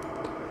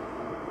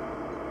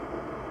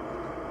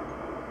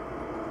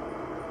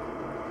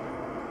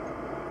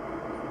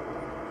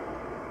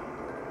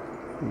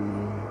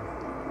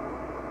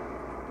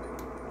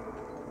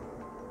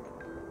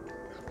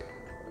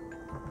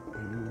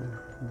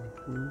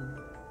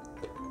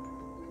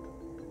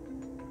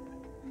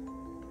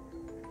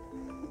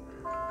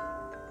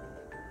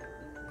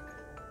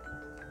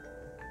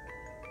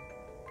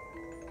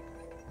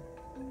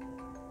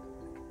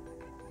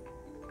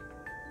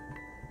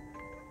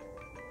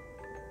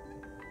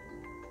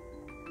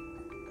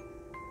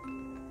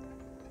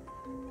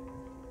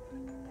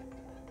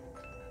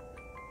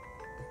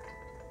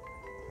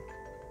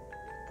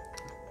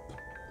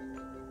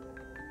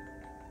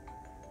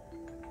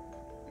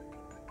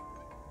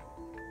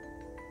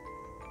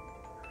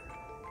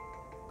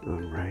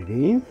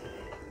 Alrighty.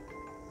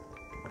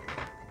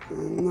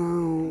 And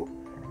now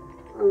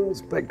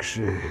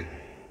inspection.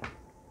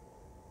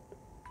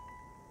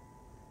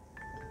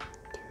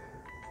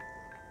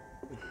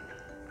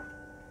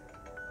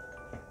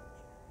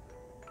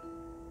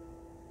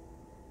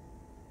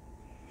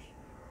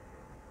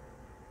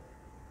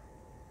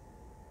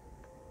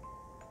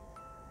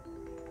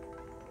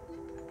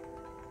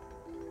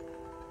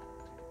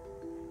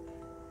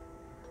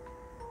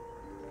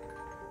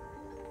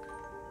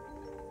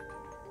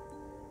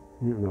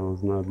 That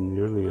was not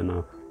nearly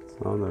enough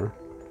solder,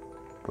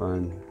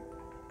 but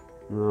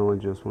now I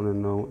just want to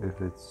know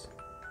if it's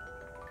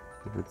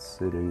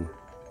sitting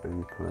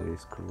in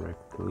place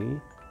correctly,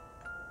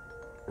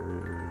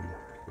 and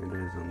it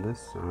is on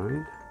this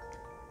side,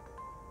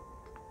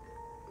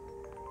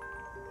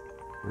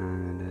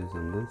 and it is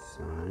on this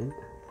side.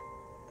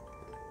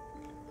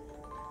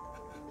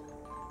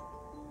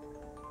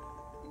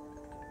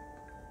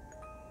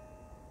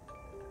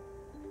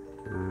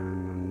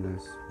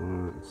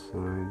 One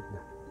side,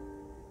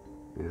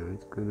 yeah,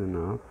 it's good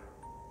enough.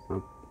 It's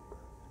not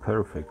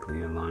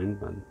perfectly aligned,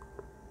 but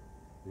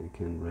you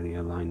can really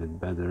align it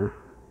better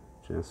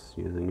just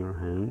using your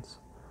hands.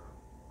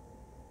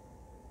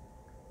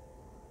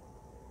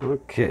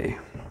 Okay,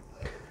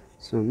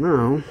 so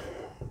now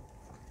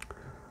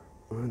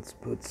let's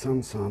put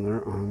some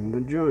solder on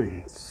the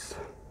joints.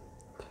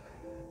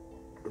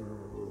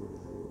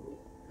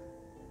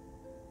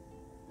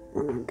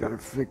 I've got to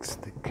fix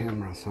the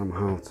camera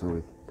somehow so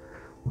it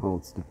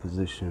holds the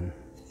position.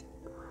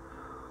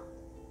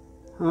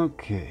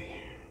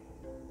 Okay.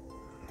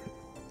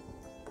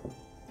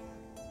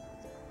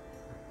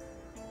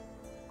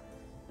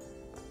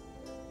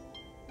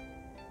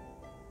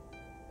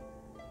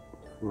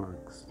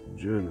 Flux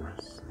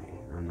generously,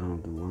 and now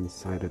do one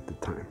side at a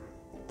time.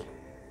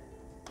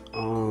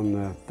 On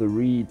the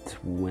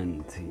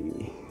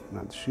 320,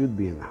 that should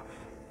be enough.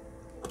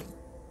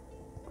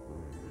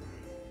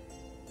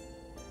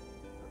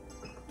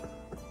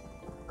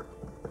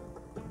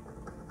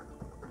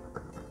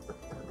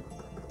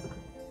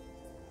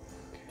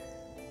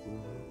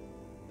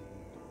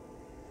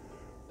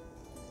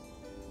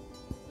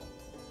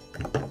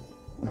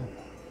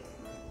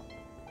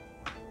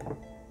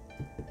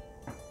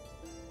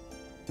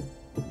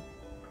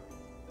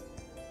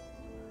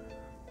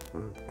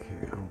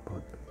 Okay, I'll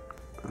put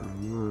a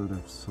lot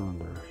of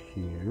solder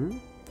here,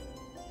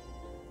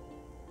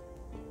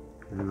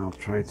 and I'll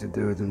try to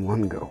do it in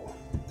one go,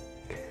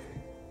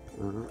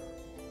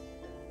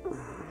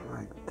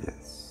 like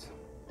this.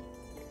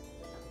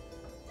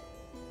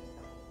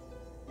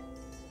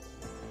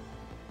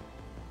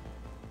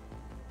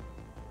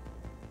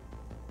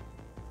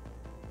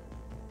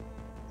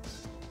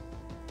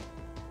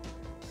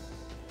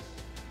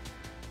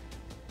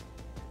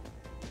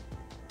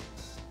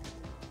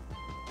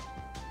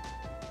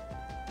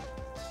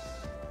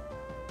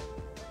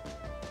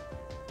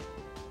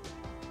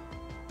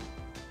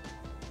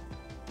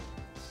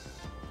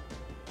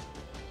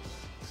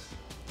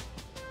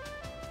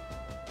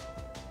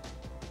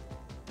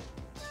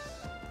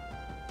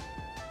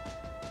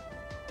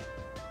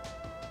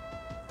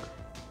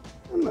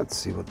 And let's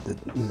see what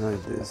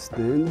this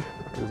did,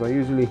 because I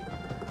usually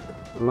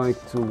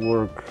like to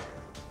work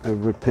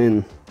every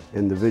pin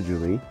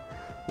individually,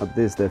 but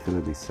this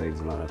definitely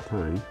saves a lot of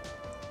time,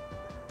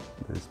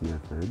 this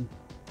method.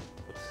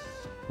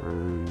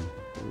 And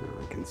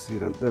I can see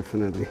that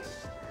definitely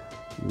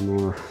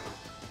more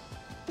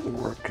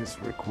work is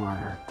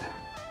required.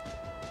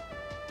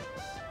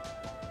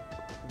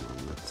 Well,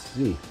 let's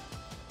see.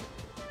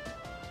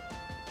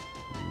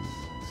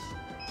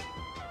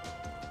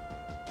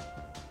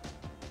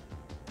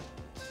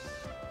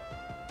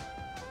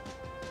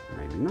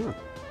 Maybe not.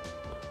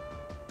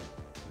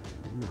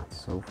 Maybe not.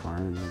 So far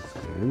it looks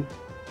good.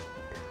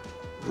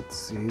 Let's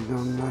see it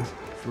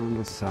from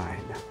the side.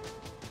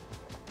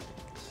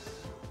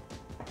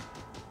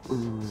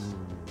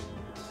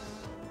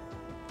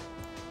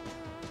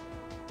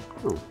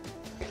 Oh.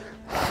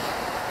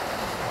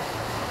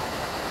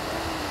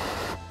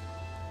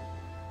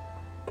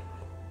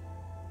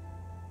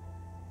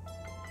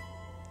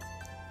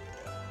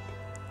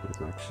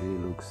 This actually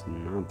looks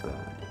not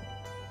bad.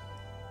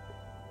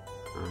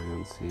 I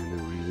don't see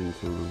any reason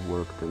to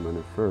work them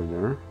any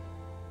further.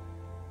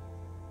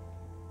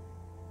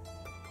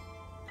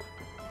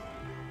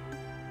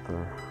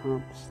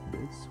 Perhaps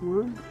this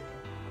one?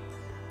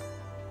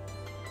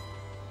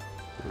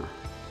 Yeah.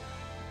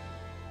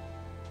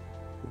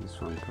 This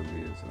one could be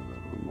used a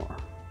little more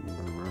than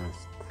the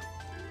rest.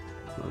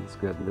 Let's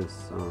get this,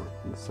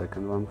 the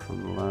second one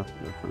from the left.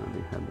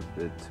 Definitely had a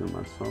bit too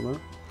much solder,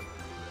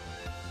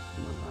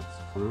 but that's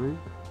fine.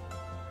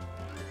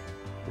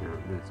 Yeah,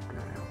 this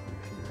guy over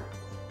here.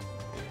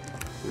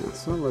 Yeah,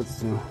 so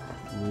let's do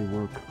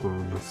rework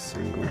on a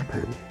single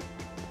pin.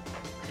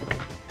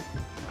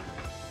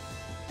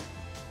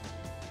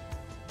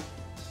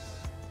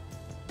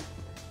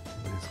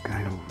 This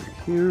guy over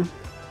here.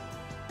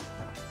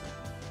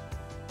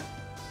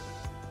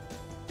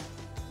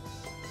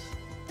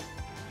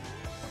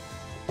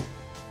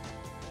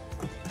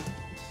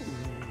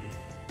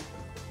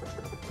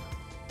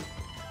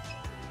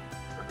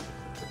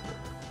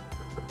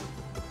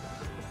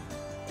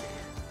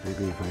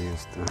 Maybe if I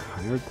use the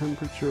higher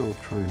temperature, I'll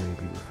try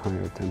maybe with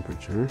higher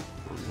temperature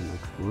on the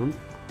next one,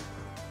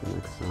 the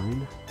next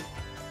side.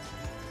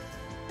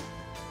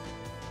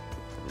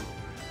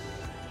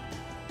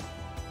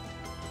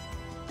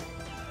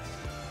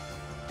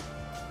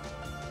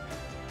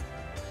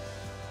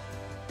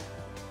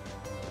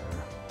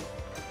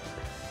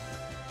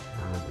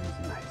 That is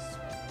nice.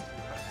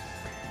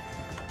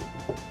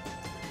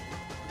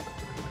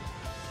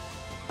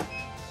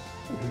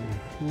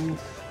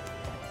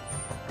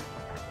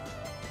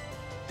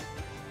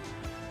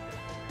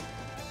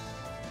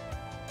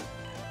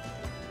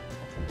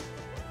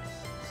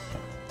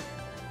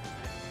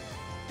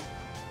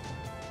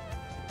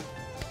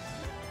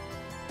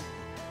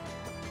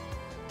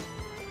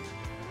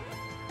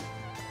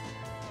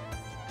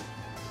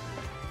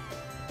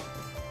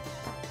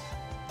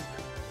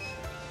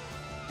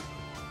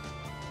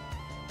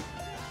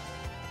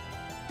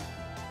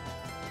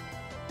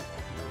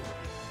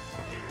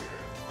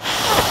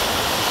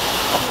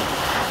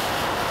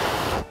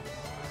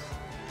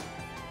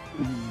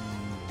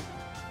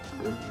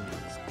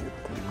 Let's get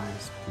a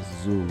nice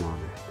zoom on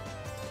it.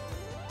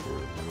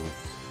 Now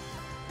it's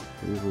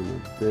even a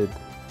bit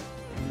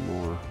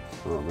more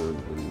solid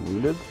than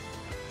needed,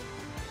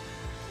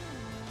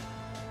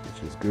 which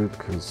is good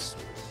because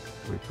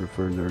I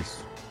prefer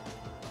there's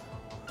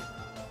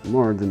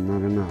more than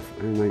not enough.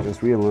 And I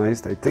just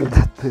realized I think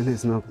that pin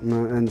is not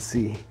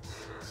NC.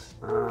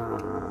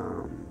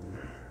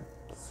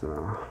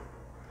 So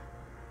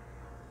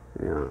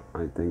yeah,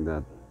 I think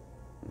that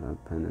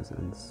pin is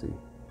NC.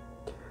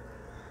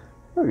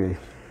 Okay,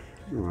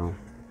 well,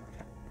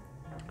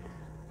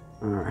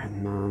 alright,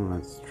 now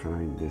let's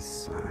try this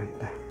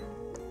side.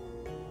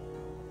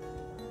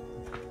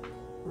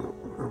 Oh,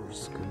 I'm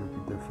just gonna be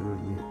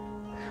definitely,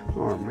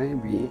 or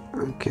maybe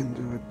I can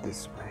do it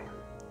this way.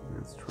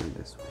 Let's try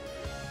this way.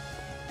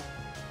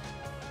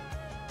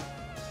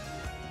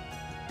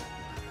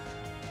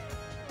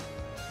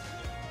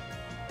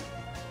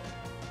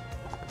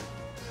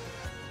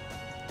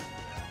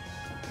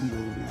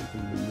 Maybe I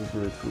can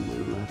maneuver it from my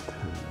left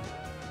hand.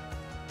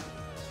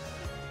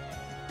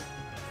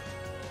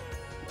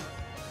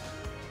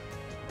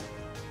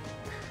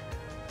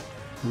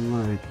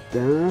 Like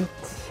that,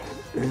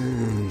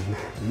 and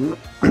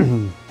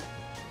and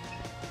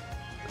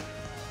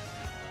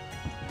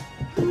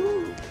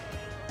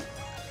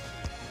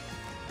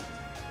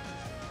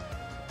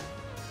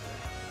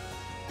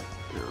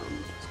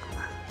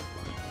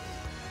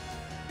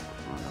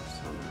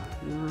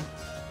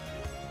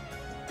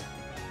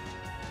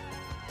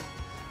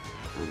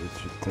it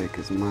should take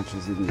as much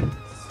as it needs.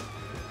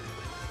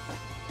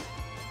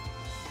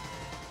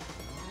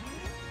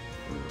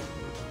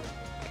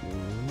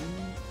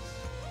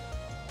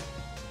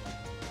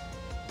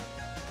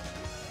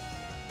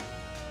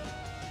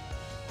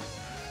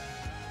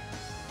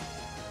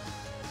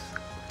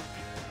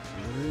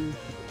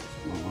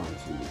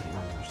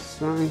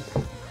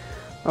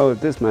 Oh,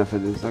 this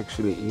method is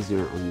actually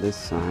easier on this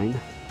side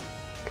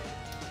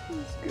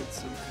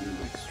something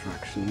like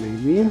extraction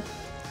maybe.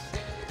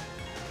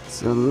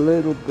 It's a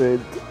little bit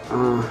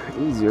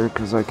easier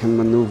because I can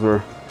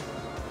maneuver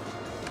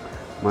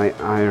my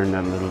iron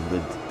a little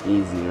bit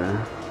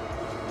easier.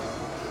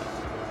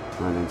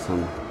 Finding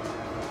some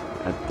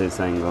at this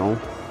angle.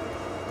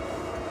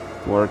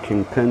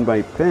 Working pin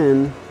by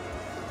pin,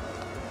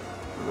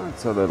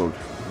 it's a little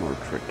more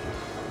tricky.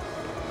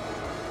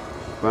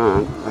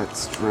 But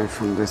let's try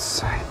from this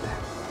side.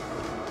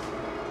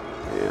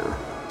 Yeah,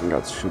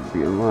 that should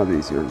be a lot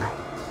easier now.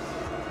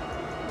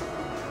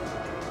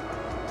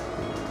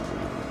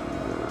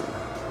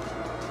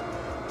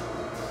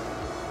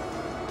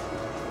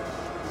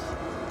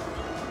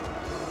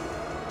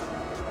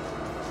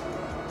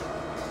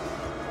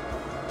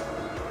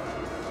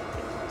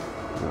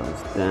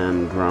 Those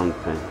damn ground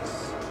pins.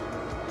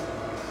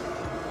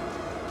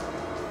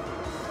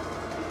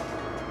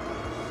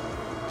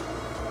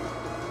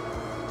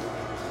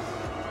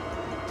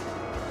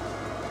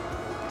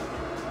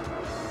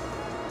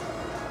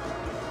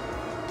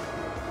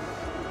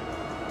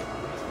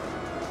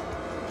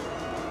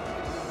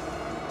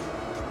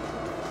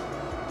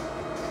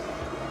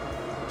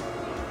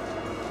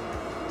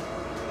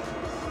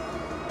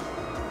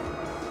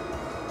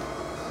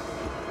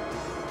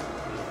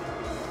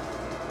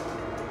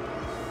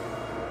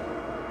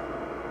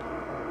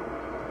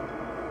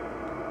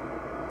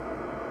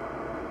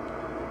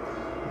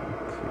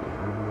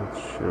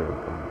 Sure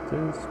about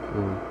this,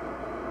 but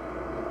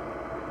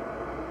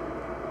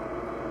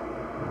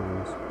I'll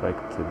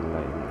inspect it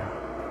later.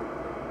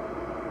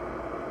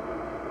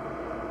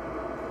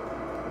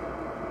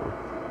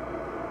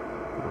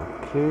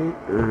 Okay,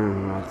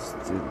 and let's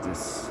do this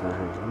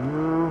side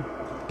now.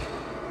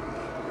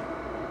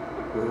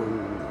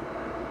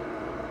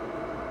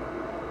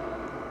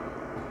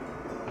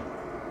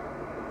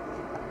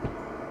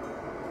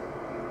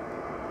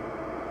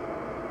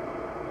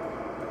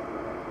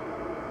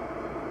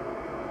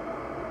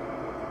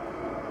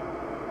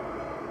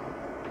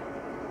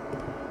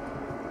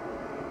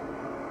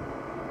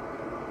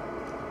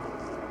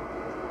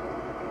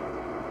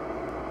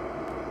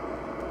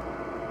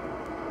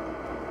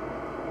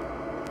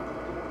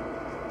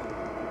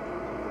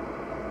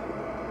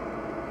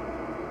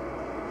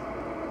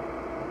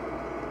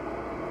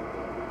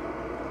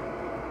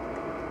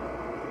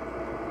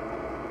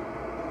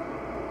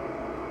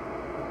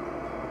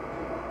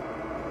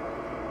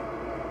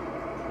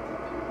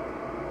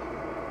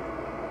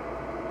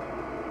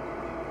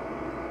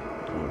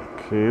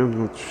 Okay, I'm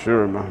not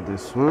sure about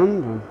this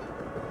one, but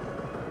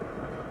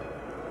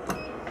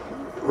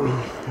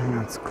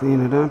let's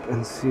clean it up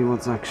and see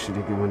what's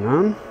actually going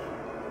on.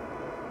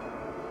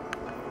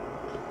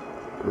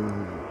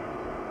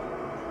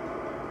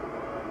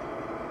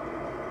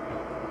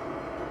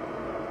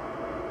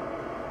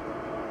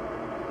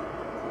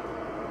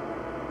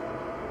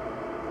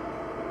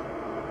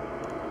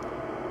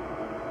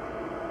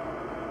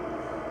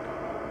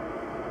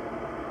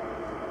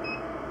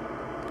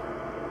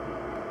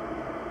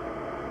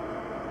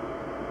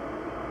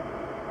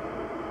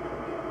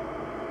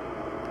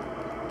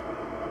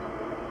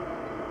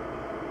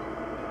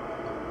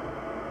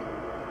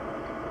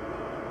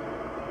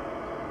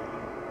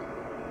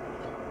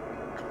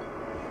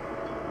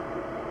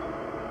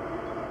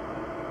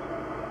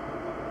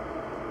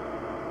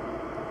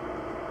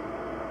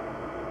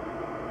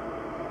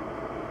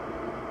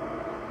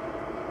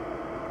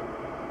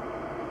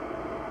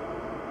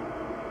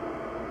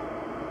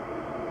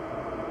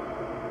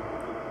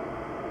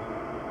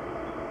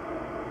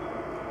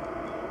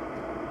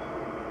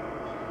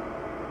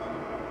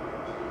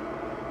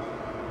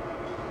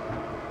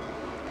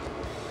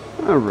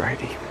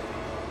 Alrighty.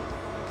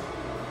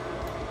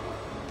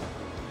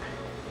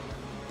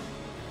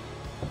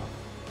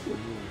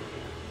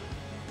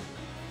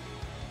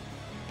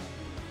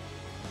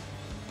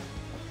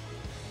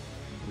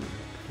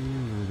 Okay,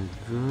 let it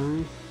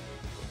dry.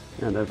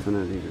 Yeah,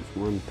 definitely there's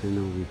one pin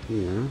over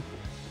here. And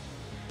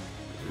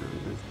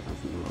this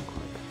doesn't look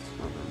like it's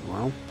soldered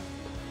well.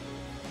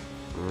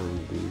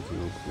 And these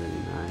look very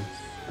nice.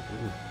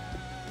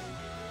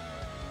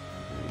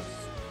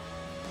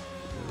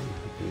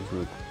 These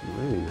look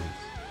really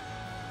nice.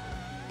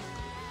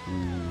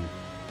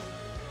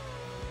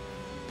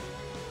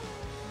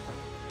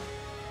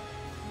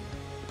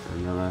 And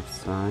the left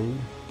side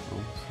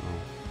also.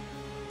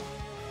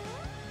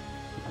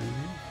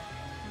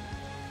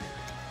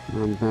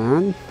 Not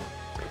bad.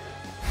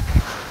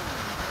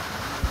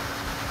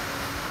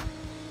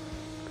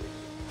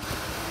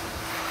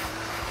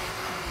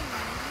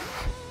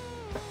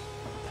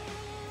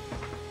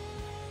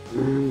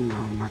 And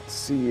now let's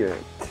see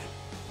it.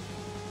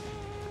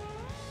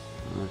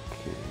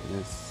 Okay,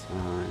 this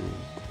side,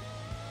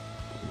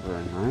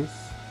 very nice.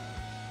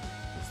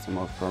 It's the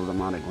most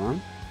problematic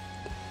one.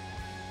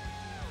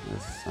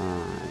 This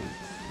side,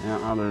 yeah,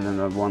 other than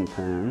that one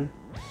pin,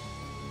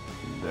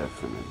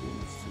 definitely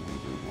needs to be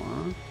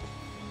reworked.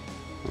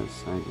 This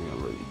side we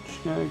already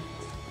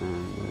checked,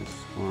 and this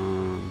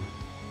one.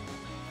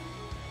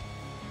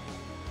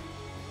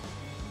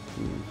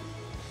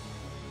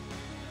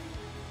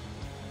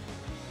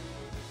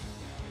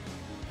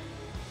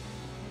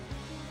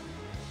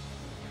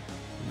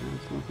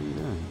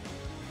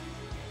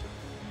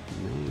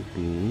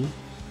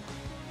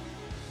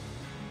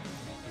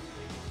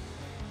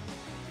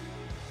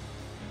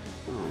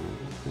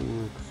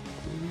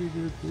 pretty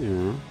good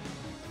here.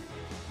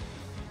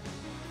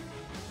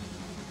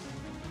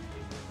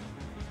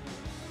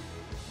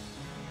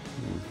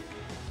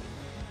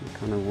 I'm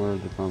kind of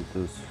worried about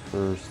this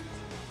first,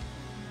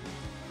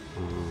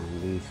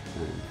 these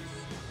pens.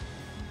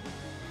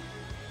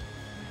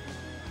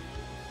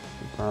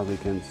 You probably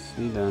can't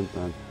see that,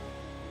 but it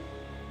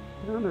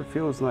kind of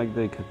feels like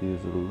they could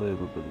use a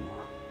little bit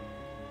more.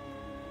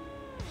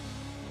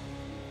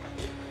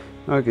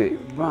 Okay,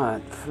 but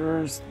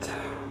first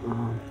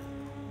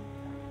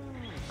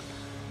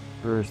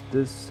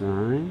this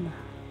side,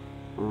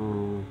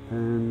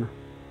 pen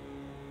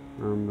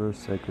number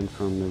second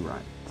from the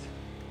right.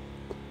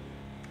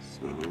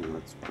 So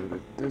let's put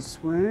it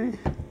this way,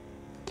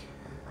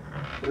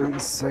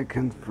 and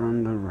second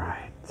from the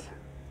right.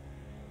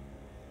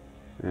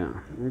 Yeah,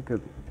 you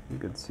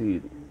could see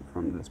it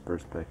from this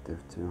perspective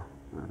too,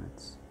 but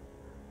it's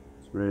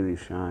really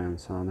shy on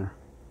solder.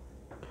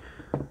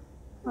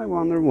 I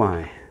wonder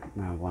why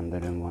that one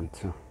didn't want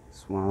to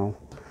swallow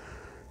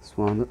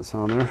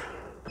solder.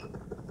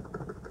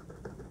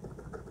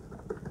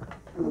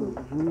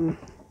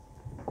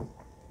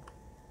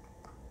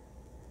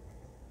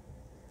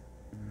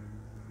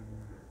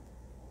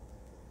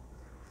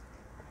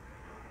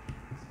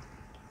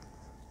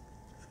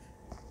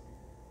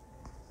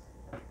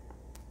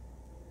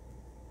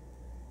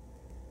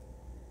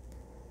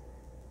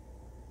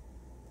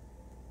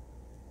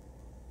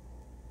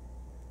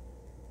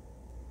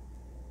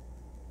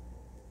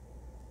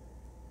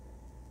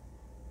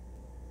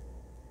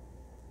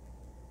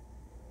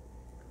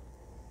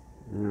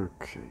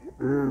 Okay,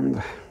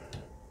 and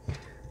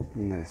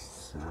this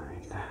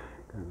side,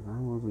 because I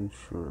wasn't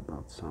sure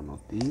about some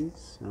of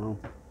these, so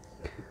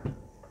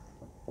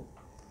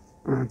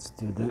let's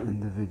do the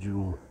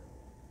individual,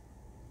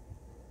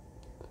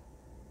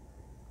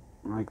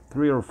 like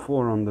 3 or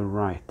 4 on the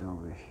right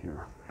over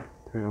here,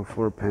 3 or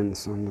 4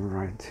 pens on the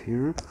right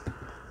here.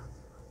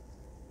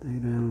 They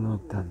didn't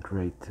look that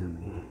great to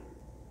me.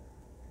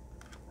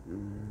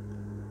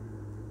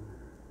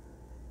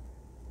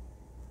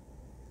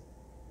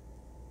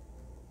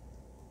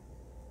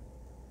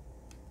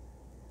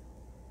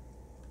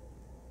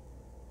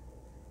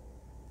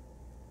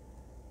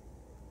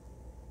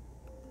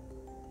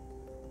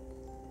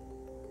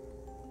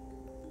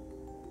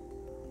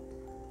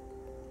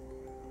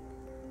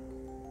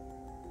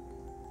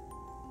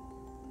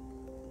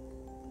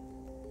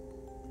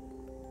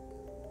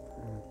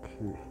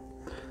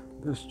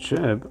 This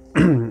chip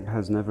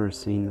has never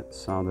seen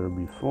solder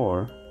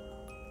before,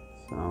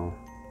 so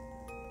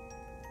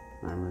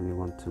I really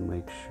want to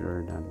make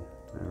sure that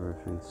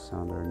everything's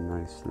soldered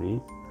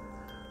nicely.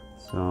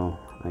 So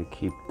I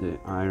keep the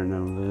iron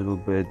a little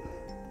bit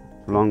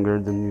longer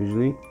than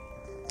usually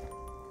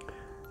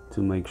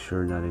to make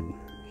sure that it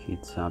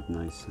heats up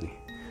nicely.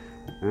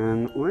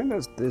 And why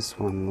does this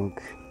one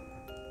look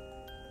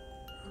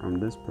from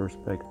this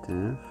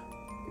perspective?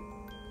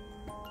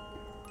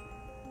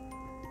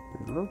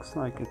 It looks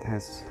like it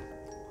has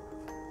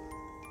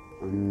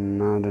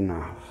not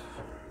enough.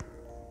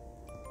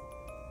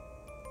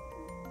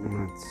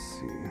 Let's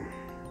see.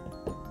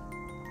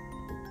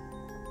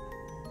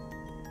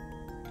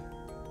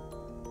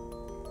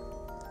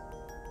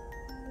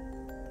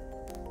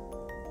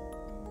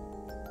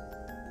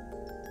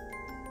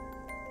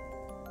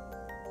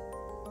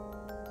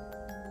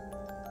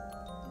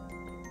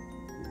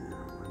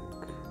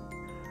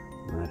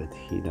 Let it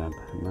heat up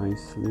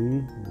nicely,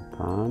 the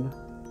pod.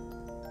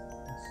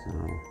 So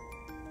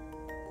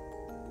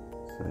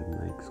it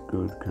makes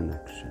good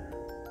connection.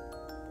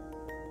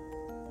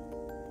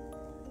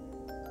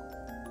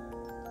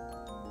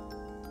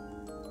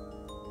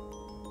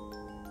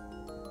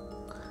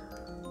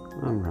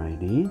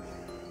 Alrighty,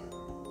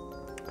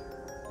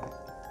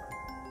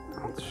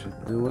 that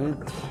should do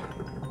it.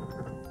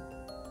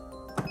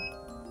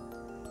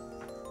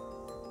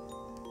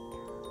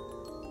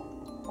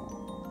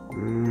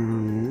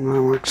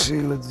 Now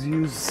actually let's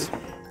use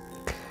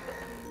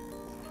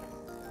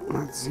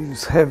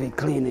heavy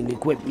cleaning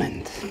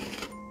equipment.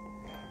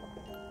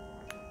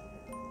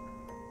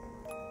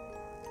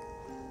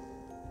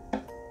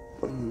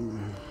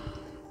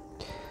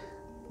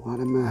 What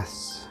a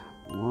mess.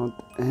 What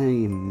a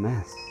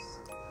mess.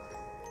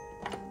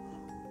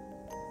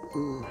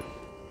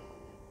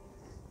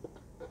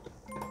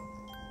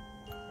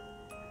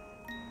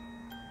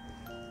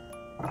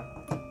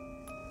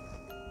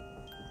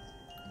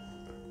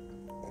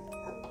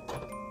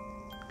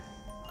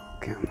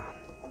 Come on.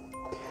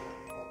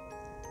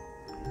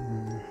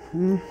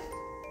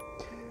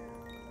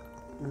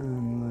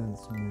 And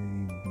let's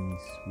maybe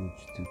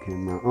switch to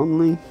camera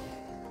only.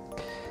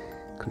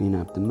 Clean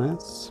up the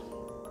mess.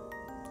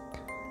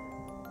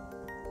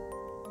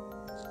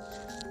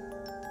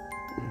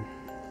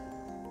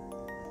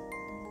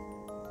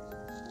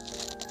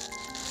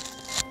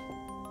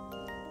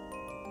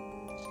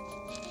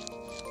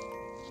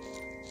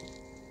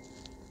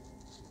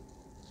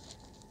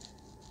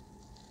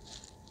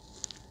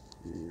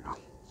 Yeah.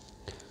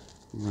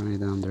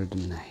 Right under the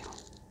nail.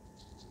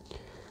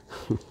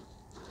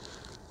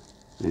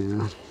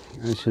 Yeah,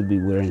 I should be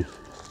wearing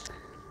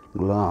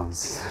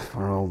gloves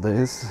for all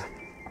this,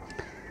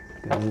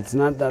 because it's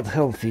not that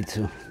healthy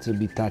to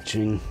be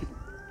touching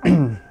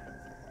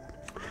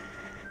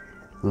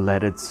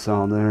leaded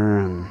solder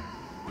and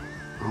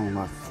all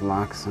that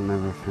flux and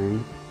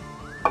everything.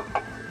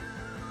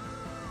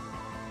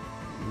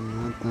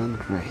 Not that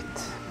great.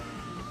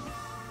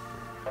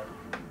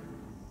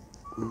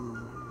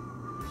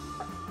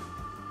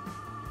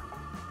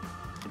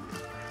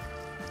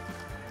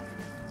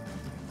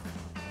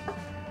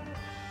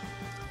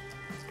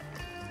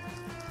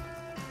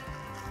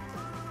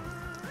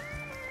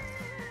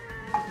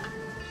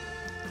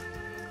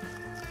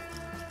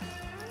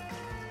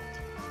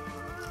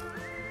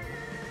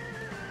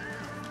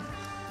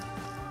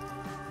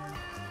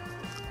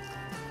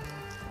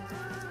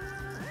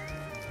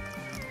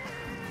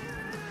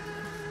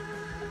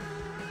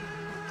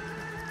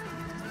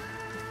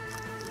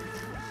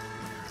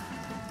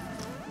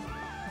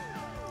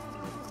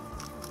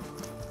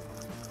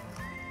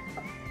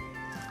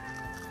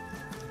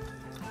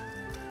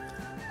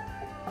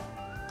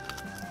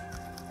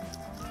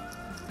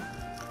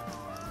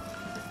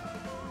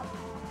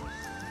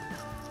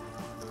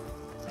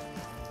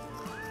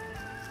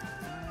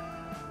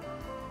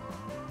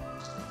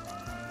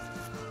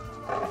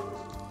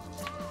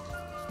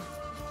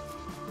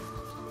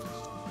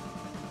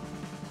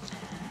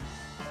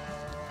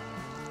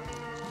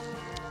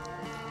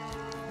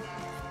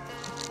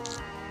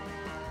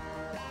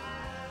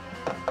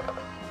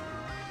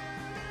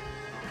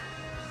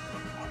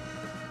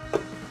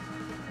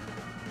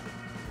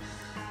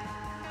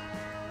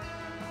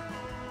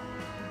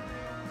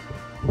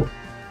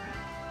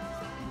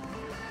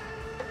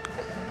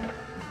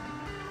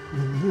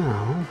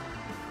 Now,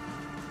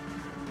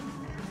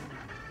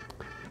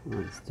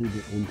 let's do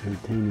the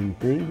entertaining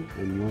thing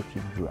and watch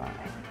it dry.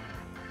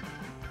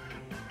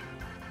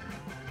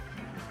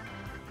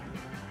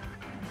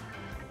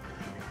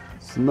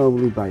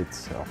 Slowly by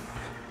itself.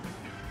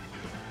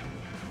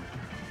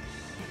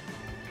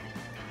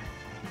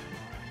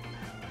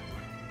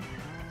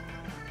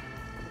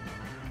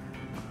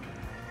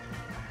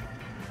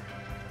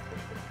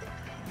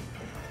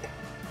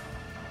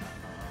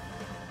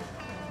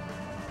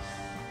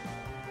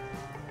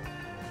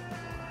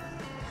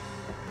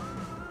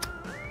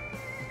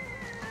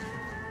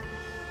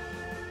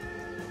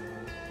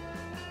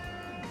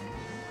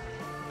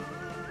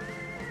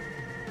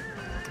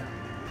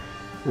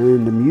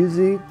 And the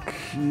music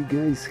you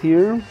guys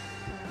hear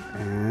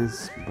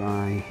is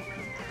by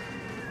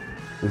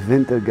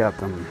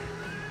Vintergatan,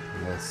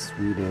 a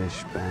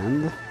Swedish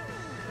band.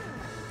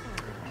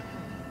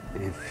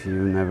 If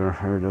you never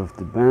heard of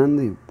the band,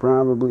 you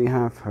probably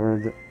have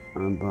heard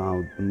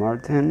about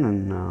Martin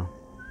and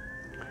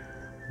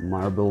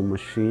Marble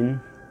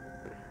Machine.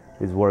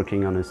 He's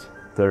working on his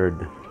third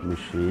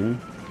machine,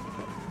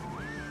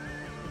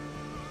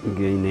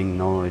 gaining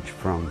knowledge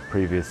from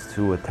previous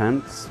two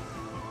attempts.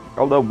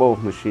 Although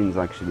both machines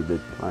actually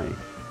did play,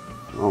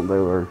 well, they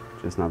were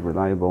just not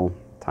reliable.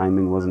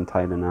 Timing wasn't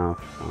tight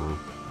enough,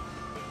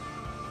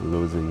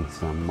 losing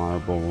some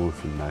marbles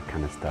and that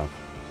kind of stuff.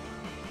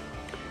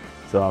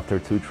 So after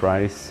 2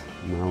 tries,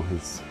 now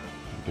he's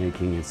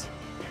making his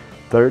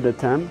third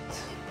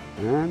attempt,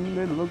 and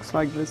it looks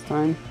like this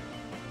time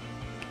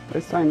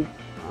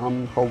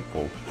I'm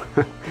hopeful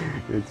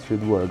it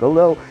should work.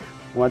 Although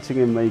watching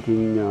him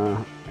making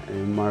a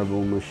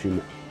Marble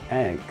Machine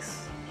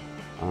X,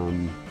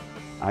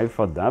 I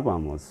thought that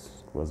one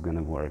was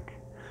gonna work.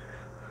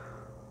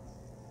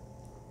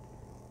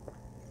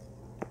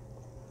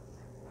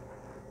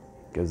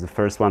 Because the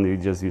first one you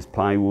just use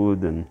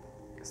plywood and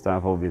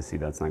stuff, obviously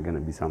that's not gonna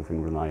be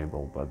something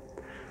reliable, but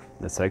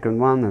the second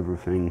one,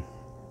 everything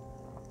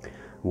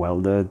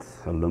welded,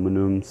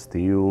 aluminum,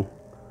 steel,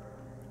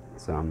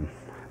 some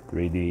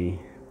 3D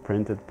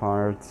printed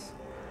parts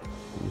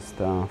and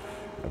stuff,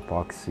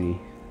 epoxy,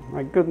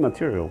 like good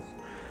materials.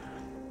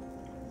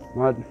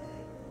 But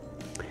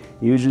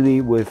usually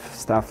with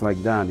stuff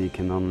like that, you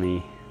can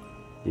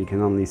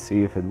only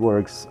see if it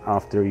works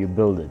after you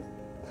build it.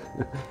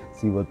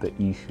 See what the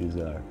issues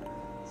are.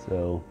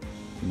 So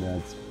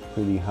that's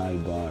pretty high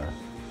bar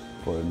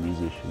for a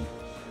musician.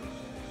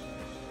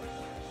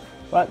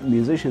 But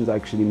musicians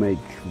actually make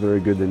very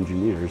good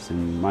engineers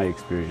in my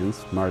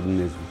experience.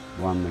 Martin is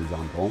one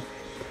example.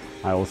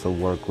 I also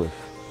work with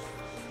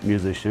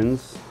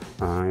musicians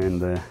in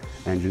the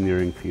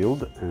engineering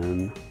field,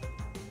 and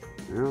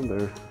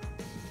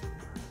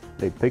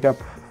they pick up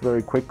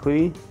very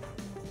quickly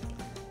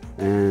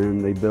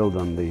and they build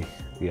on the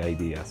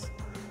ideas.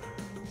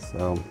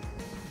 So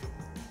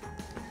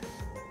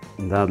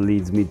that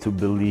leads me to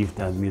believe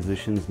that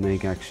musicians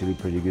make actually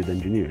pretty good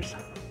engineers.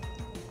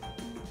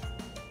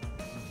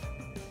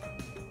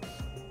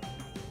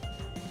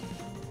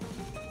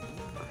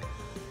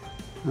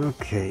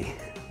 Okay,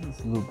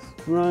 this looks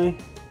dry.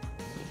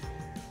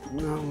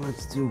 Now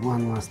let's do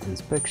one last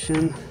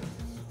inspection.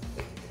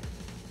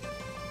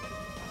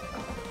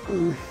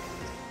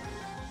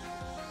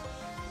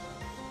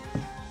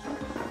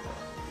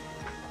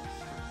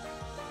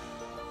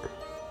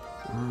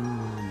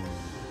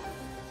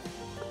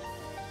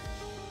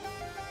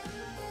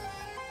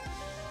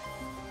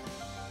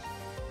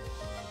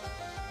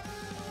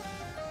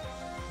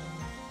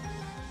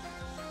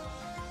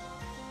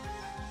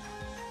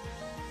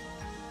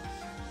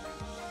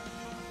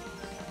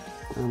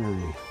 Am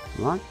I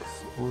flux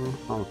or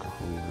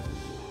alcohol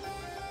residue?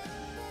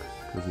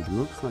 Because it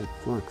looks like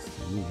flux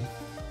to me.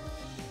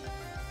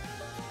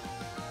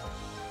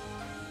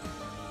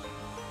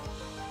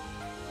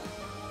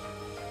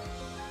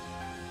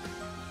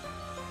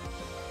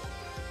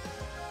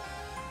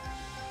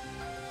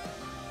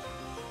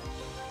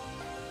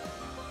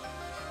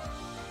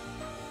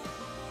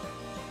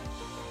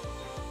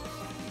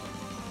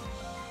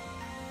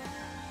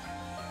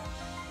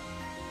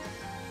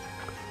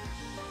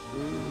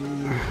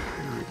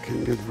 I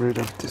can get rid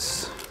of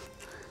this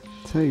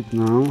tape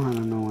now. I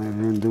don't know why I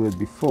didn't do it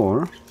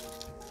before.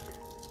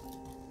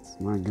 It's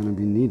not gonna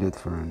be needed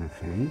for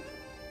anything.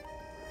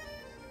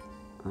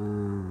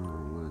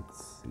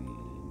 Let's see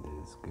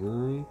this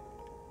guy.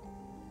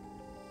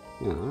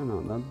 Yeah, I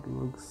know, that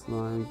looks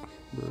like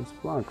there's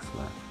flux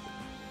left.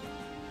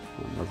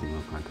 That doesn't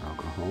look like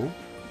alcohol.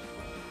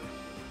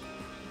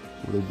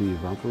 Would it be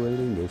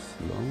evaporating this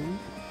slowly?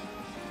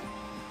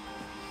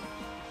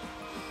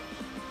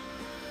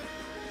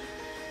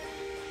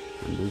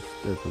 And this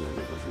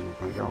definitely doesn't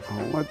look like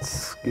alcohol.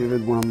 Let's give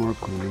it one more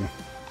cleaning.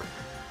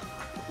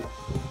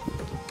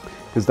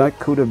 Because that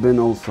could have been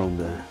also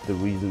the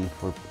reason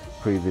for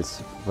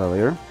previous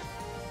failure.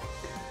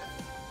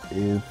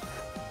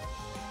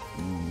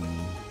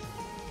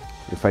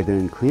 If I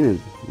didn't clean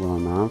it well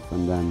enough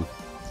and then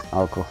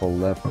alcohol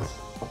left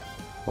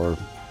or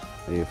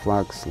a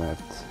flux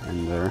left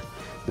in there.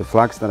 The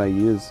flux that I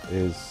use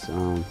is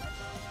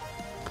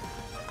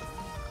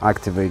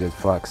activated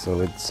flux,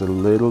 so it's a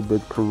little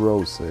bit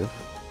corrosive,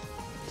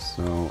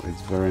 so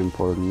it's very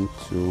important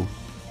to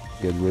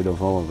get rid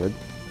of all of it.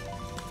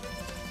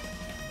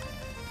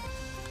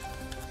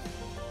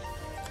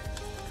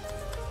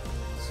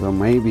 So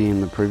maybe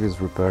in the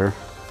previous repair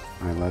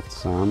I left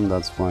some,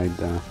 that's why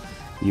the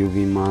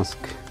UV mask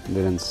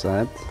didn't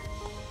set,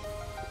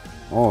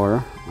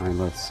 or I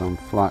left some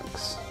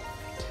flux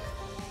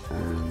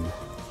and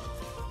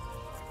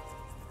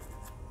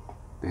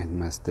it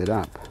messed it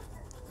up.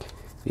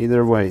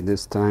 Either way,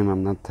 this time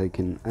I'm not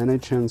taking any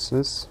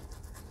chances,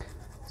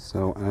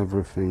 so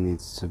everything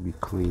needs to be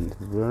cleaned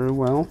very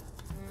well,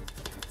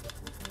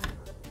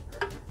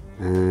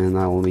 and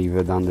I'll leave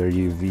it under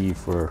UV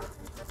for,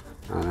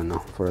 I don't know,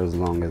 for as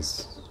long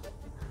as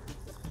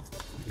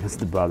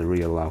the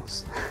battery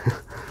allows.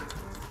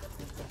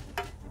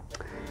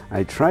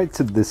 I tried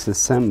to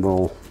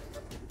disassemble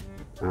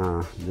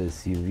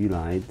this UV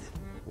light.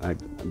 I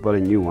bought a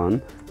new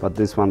one, but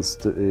this one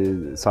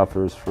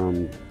suffers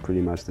from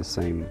pretty much the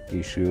same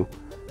issue.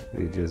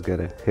 You just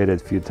gotta hit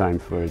it a few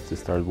times for it to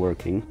start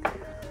working.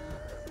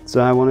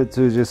 So I wanted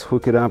to just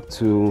hook it up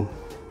to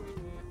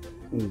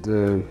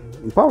the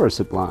power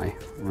supply,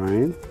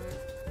 right?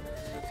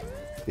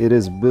 It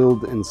is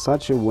built in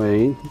such a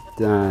way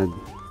that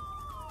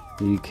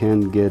you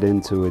can't get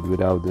into it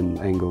without an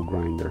angle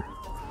grinder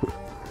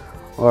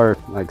or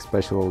like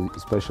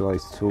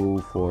specialized tool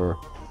for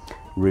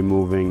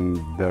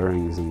removing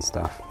bearings and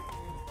stuff,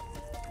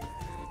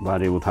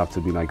 but it would have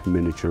to be like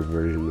miniature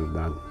version of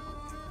that.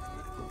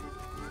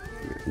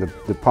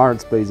 The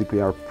parts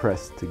basically are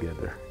pressed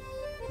together,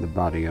 the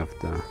body of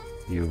the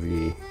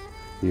UV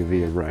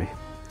array.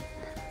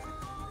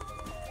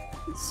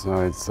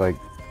 So it's like,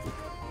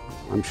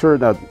 I'm sure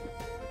that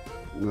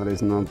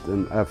is not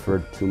an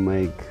effort to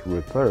make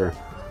repair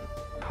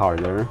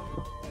harder.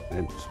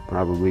 It's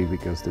probably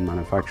because the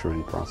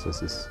manufacturing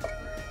process is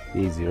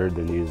easier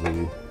than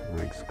using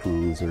like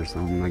screws or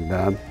something like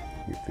that.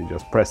 If you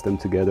just press them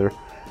together,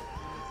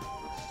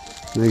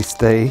 they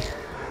stay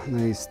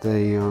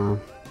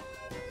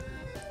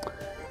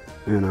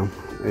you know,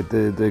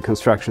 the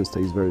construction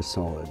stays very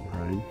solid,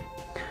 right?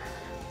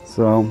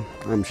 So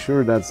I'm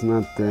sure that's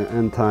not the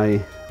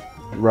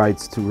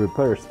anti-rights to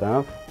repair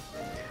stuff.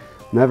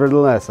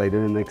 Nevertheless, I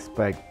didn't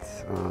expect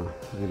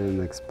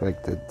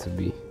it to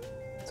be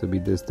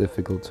this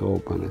difficult to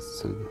open.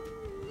 It's a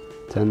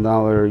 $10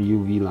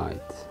 UV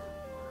light.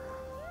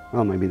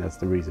 Well, maybe that's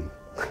the reason,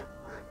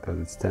 because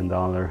it's $10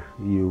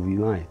 UV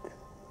light.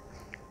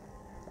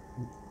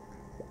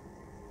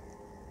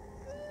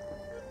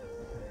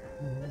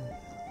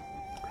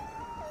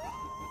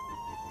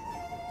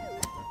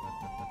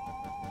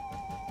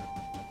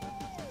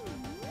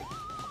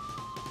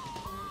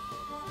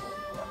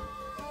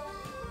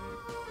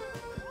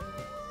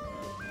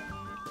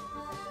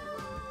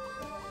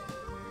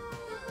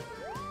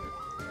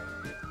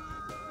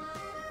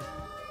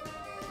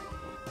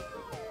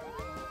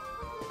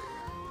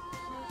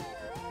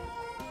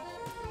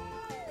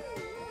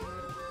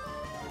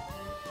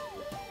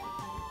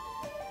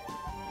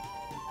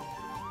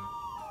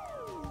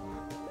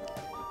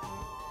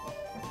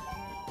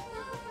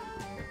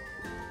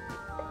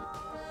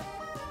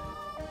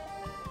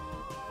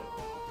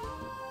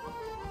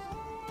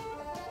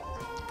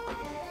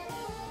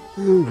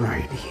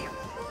 Alrighty.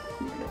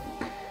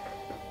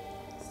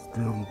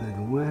 Still a bit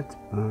wet,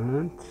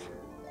 but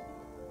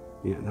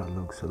yeah, that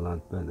looks a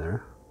lot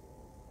better.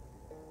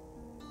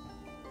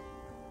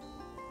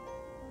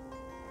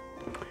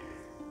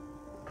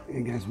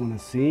 You guys want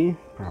to see?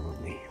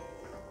 Probably.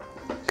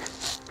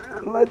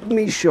 Let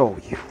me show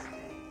you.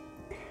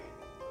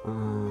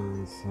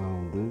 So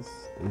this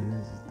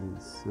is the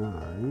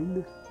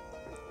side.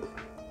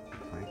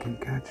 If I can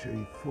catch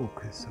a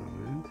focus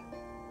on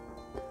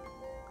it.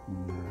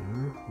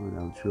 There,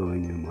 without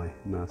showing you my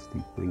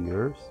nasty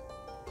fingers.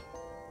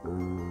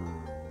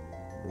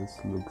 This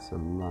looks a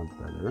lot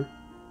better.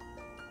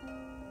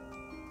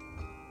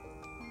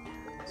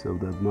 So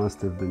that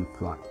must have been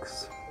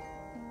flux.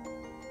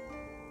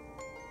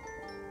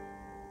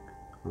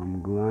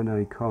 I'm glad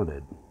I caught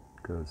it,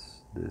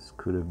 because this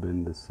could have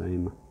been the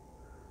same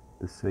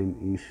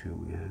issue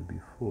we had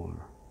before.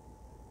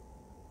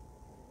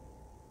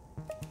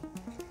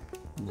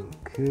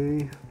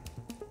 Okay,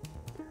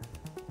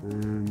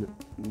 and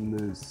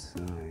this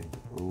side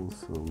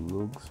also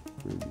looks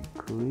pretty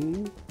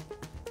clean,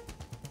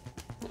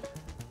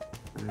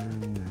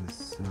 and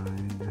this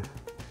side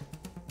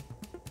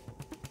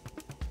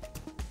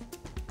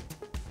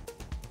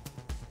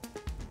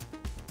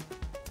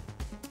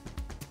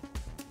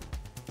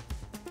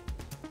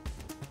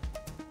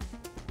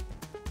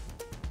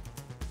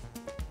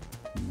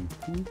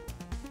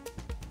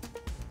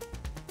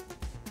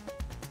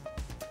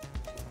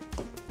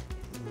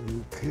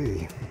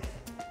Okay,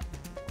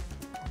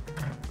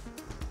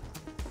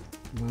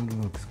 that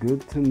looks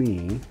good to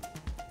me.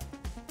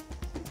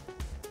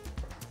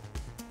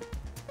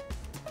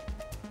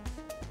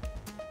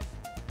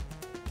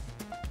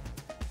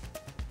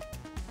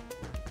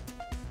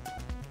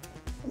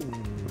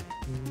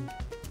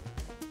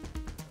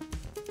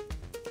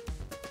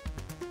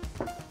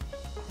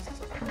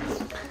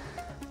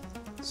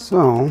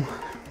 So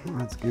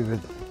let's give it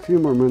a few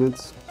more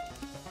minutes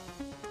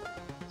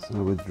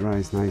so it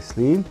dries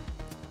nicely.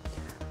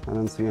 I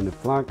don't see any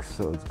flux,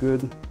 so it's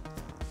good.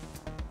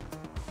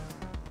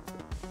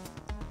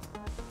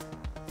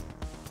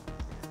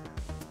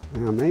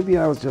 Yeah, maybe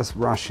I was just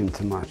rushing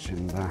too much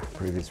in the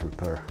previous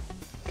repair.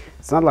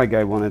 It's not like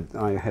I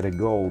had a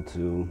goal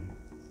to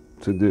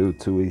do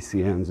 2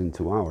 ECMs in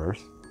 2 hours.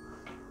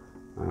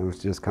 I was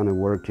just kind of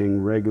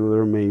working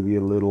regular, maybe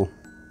a little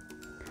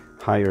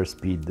higher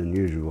speed than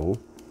usual.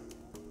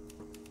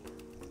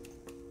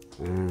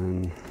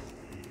 And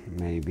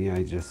maybe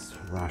I just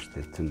rushed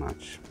it too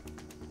much.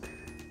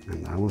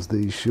 And that was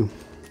the issue.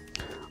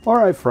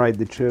 Or I fried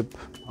the chip,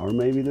 or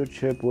maybe the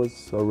chip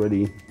was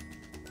already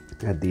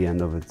at the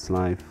end of its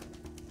life.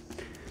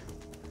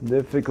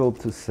 Difficult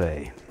to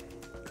say.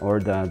 Or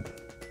that,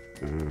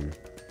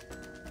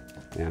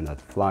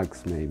 that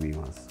flux maybe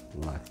was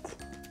left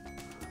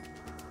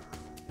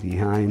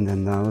behind,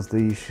 and that was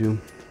the issue.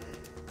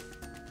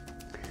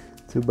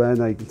 Too bad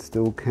I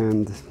still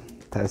can't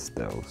test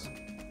those.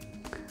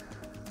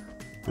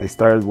 I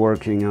started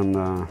working on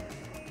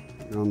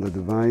the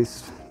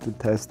device to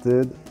test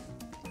it,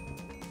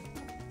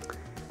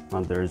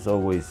 but there's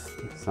always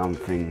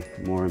something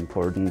more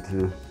important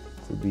to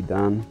be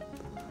done.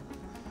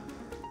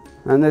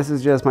 And this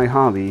is just my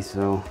hobby,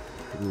 so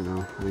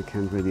I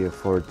can't really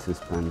afford to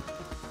spend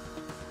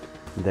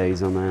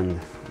days on end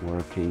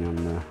working on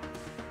the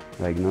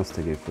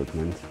diagnostic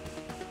equipment.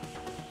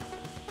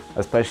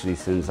 Especially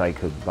since I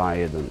could buy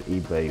it on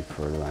eBay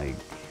for like,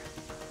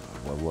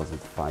 what was it,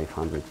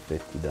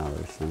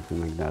 $550,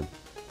 something like that.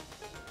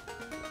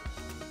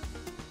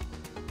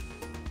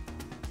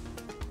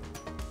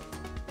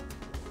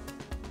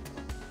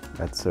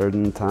 At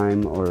certain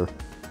time, or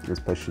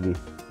especially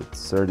at a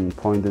certain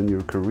point in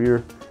your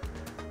career,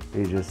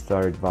 you just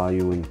start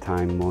valuing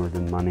time more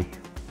than money.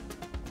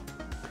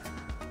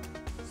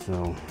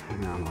 So,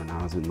 when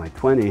I was in my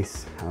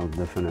 20s, I would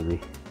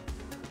definitely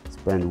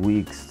spend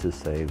weeks to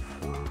save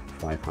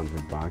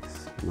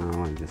 $500.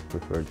 Now I just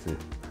prefer to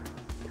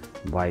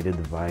buy the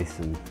device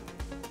and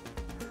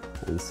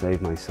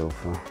save myself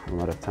a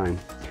lot of time.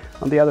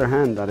 On the other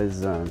hand, that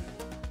is a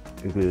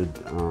good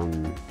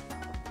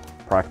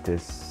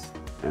practice.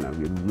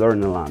 You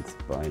learn a lot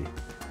by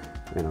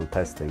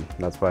testing.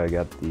 That's why I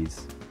got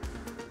these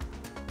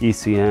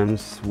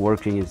ECMs,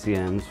 working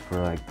ECMs,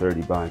 for like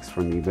 $30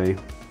 from eBay,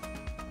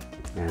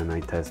 and I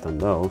test on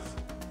those,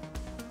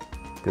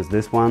 because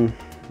this one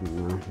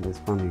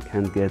you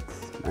can't get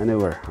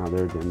anywhere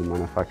other than the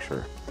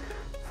manufacturer,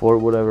 for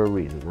whatever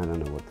reason. I don't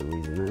know what the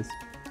reason is,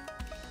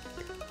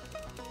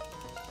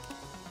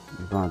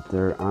 but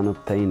they're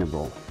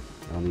unobtainable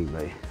on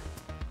eBay.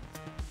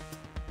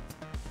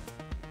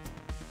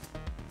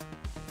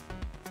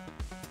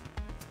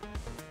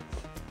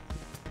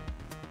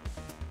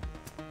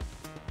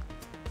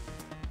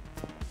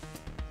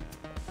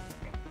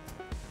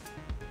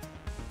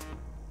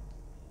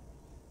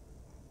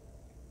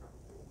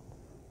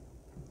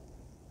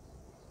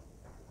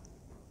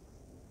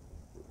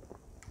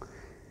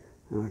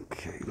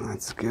 Okay,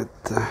 let's get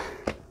the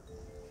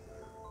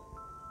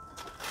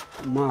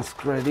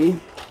mask ready.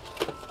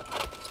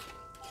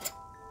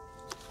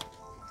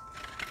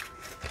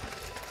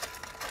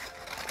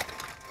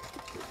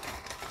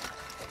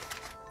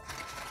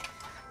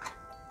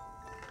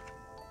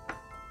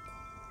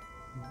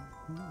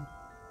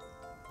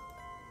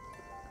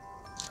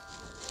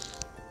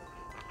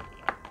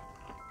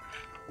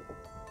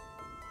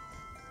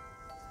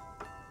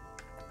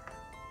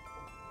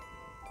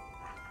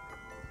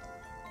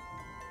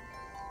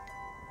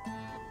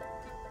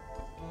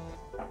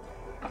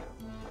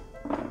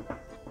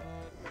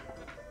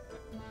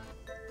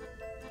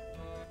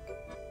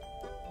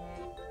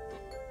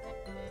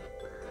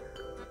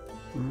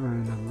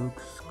 Alright, it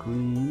looks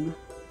clean.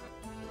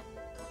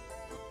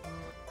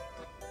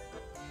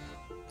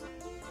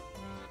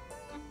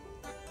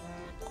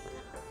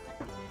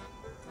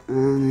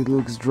 And it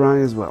looks dry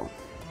as well.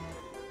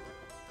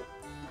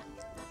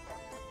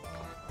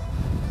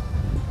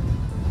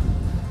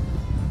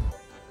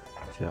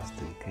 Just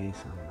in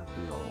case I'm gonna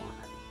blow on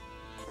it.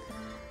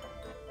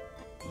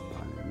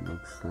 But it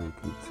looks like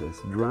it's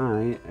as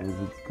dry as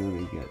it's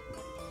gonna get.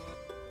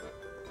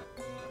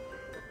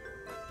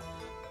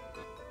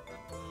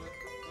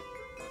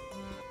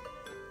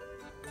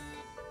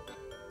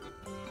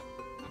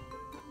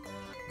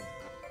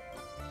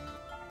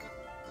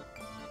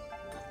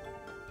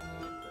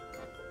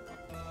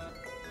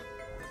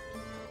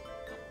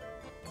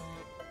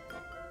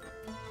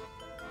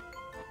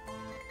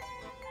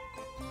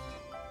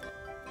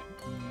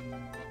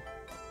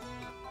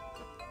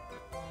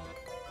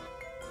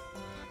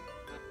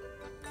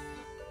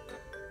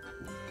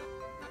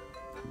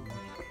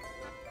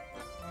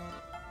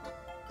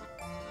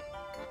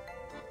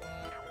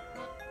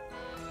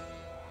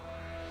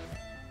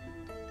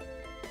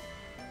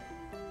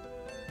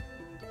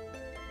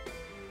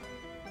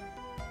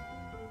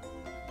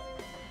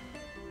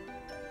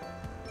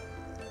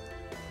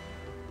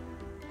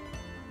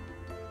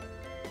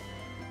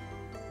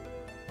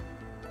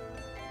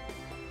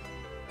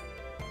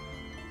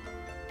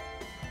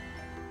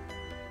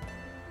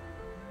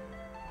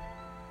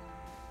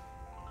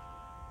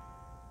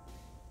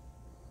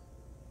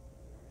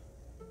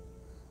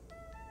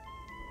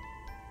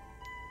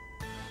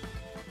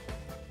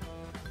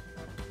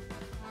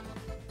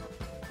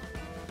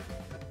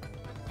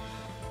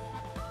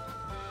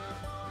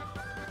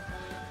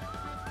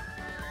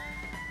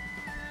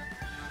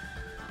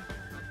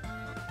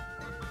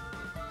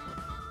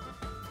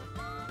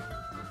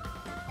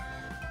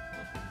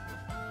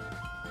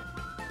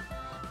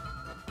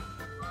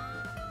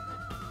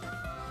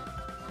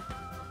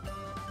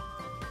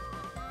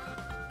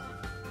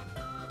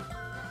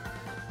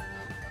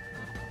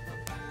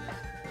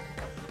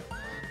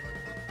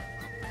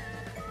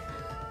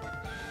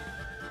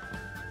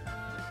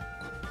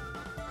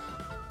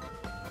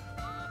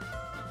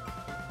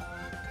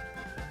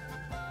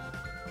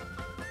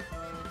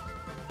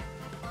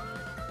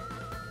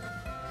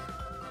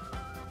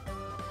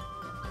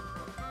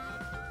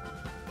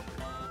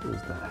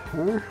 There's that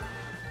hair.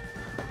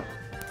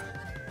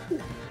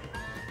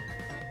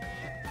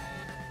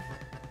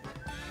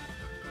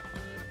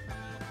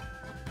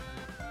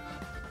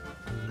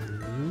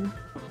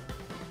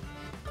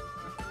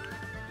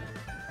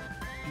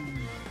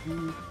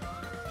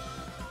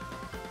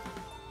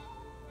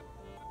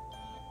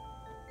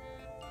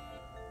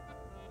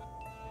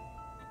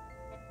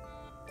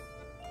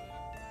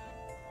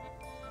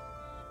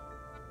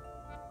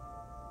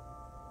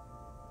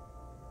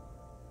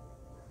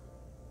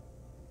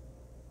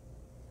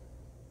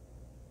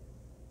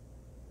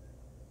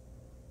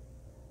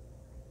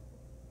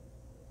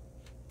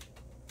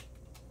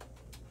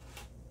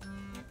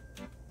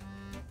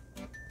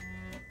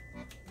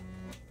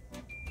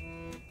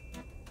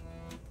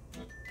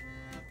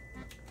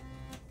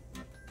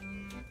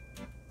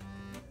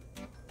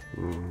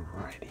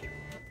 Alrighty,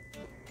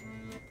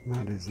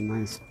 that is a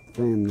nice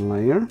thin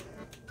layer.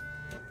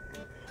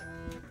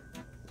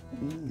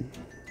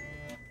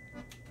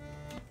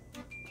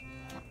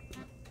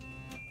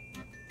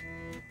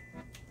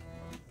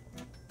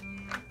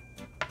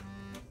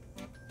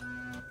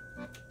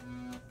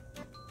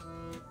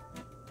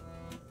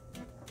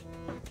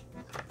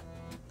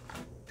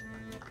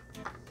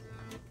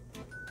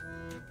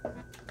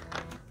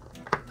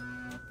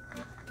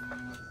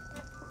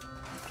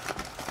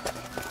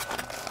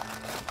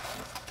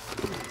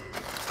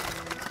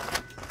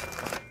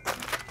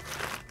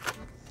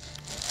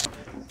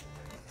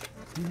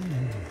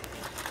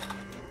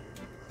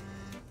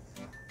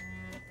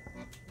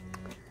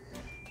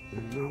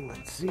 And now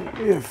let's see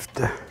if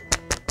the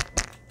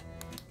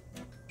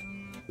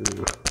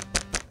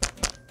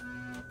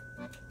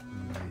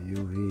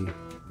UV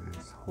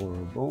is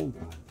horrible,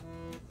 but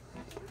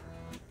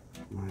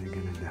what are you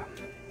gonna do?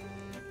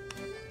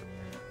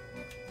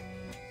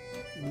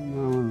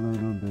 Now a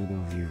little bit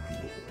of UV.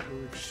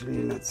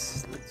 Actually,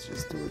 let's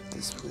just do it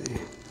this way.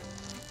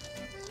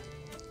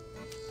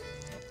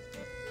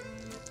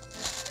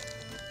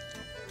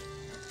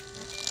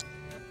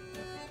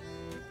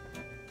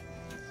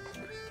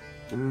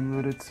 And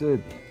let it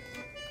sit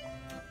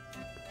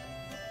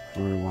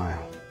for a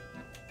while.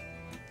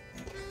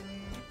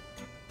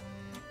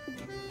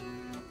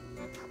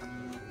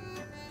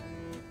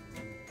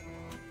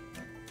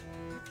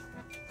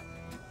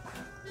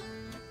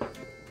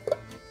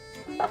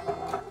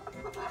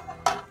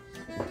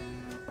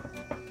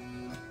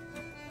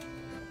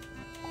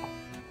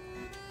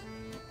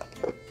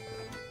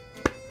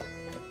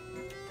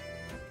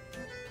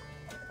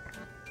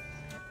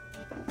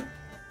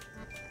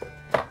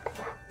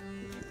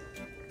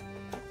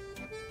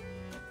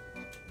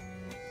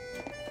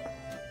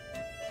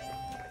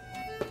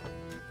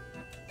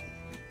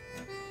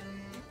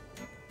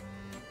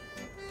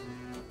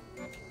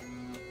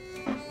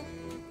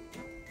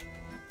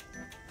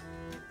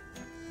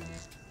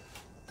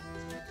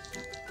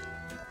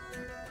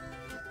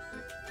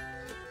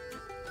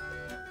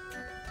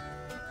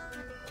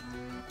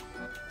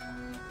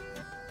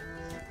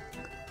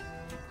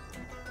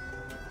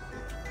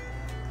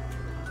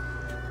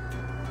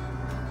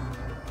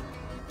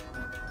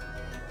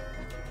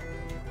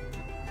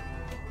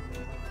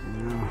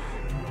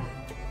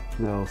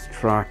 those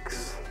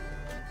trucks.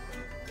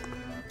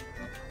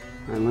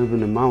 I live in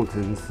the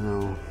mountains,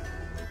 so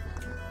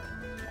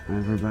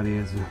everybody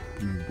has a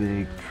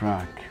big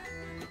truck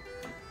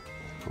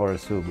or a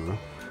Subaru.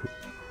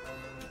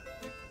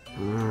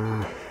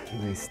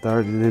 They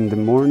started in the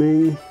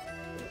morning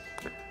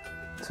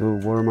to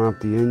warm up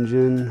the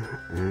engine,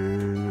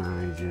 and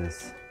I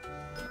just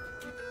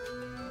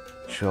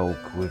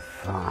choke with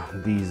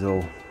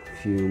diesel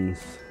fumes.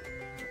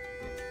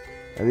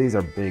 And these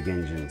are big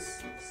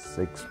engines,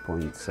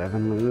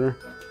 6.7 liter.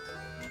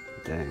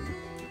 Dang,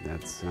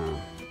 that's you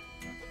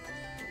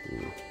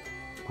know,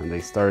 when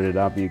they start it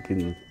up, you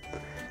can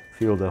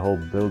feel the whole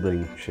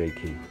building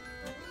shaking.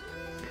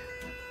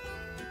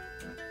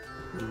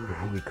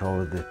 We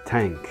call it the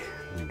tank.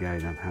 The guy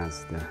that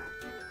has the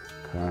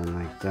car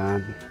like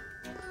that,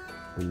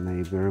 the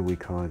neighbor, we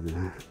call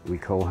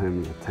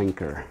him the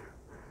tanker,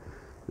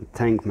 the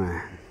tank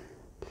man.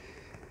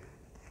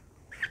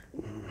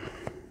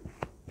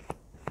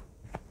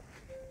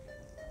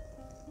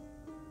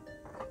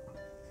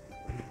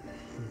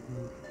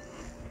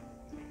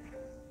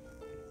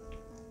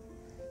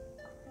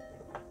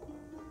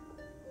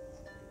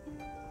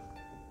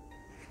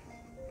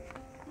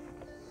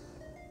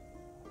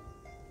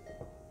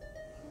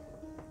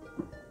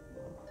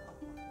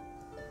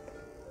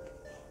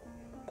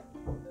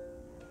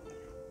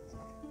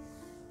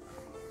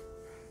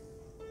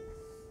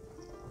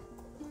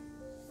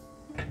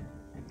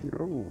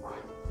 Oh.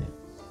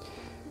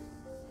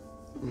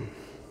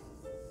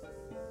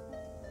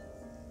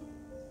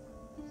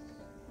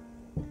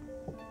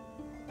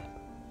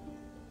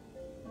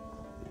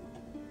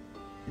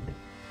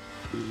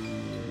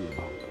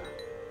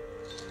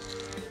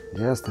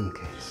 Just in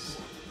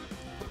case.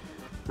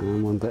 I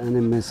don't want any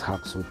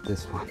mishaps with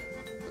this one.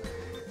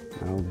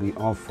 That would be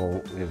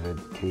awful if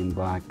it came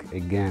back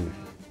again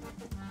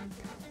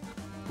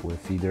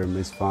with either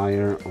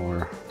misfire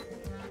or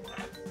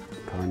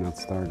car not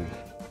starting.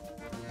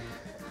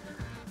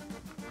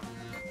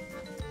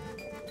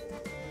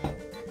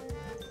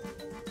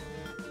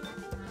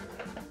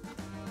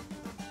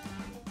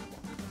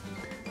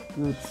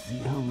 Let's see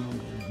how long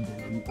it has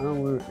been. An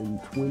hour and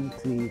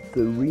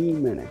 23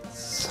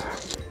 minutes.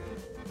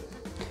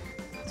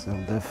 So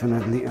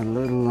definitely a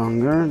little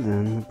longer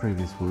than the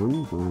previous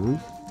one, but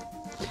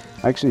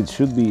actually it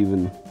should be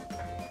even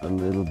a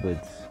little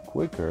bit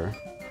quicker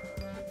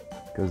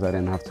because I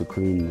didn't have to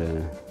clean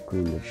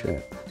the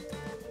chip,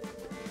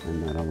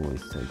 and that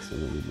always takes a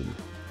little bit.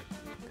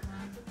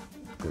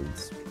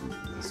 It's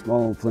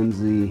small,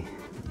 flimsy,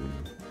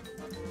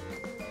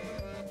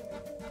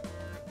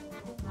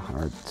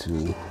 hard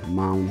to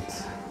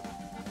mount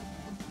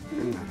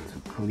and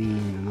to clean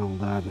and all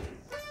that.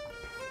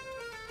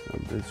 So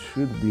this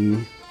should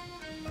be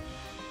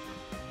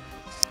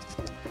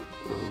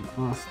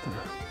faster.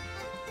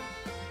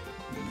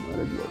 But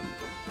again,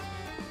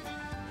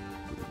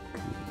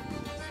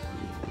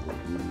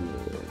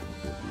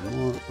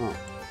 more. Oh,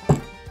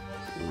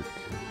 okay.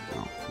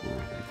 Oh, well,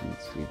 I can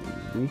see the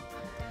UV,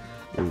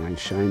 and I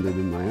shined it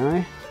in my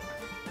eye.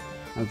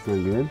 That's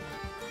not good.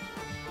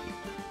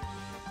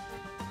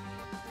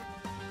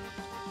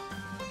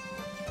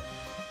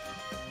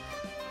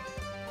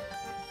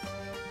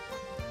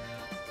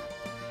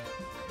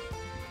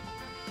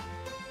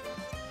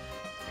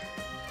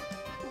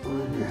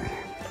 Okay.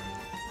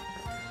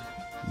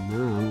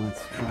 Now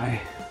let's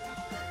try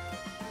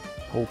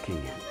poking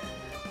it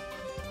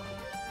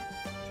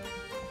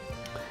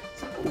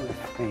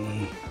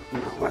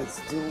with let's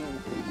do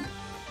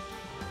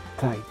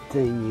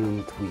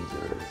titanium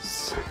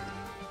tweezers.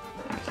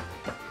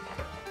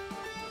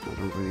 I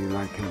don't really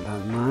like them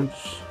that much.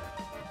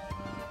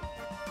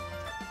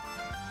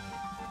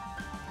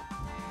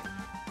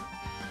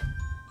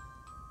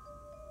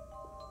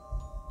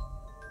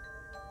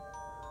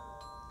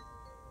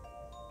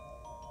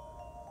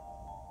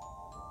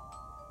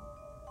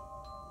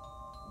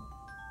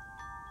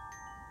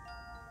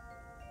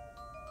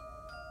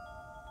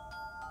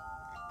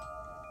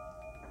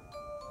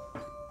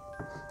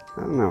 I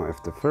don't know,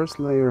 if the first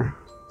layer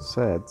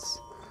sets,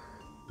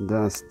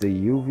 does the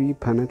UV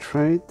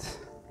penetrate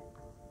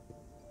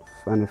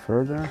any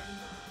further,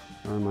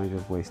 or am I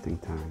just wasting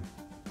time?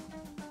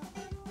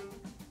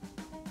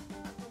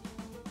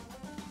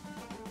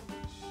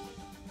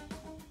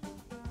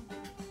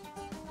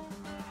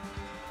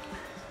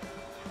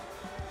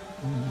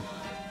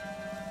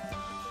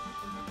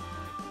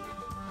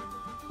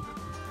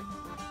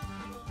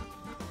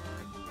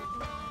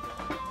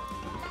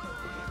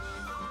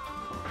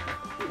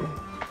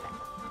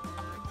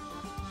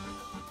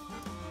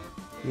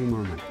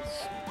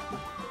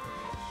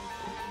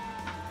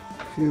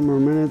 Few more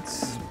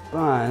minutes, but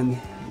I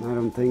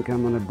don't think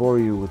I'm gonna bore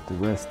you with the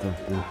rest of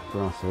the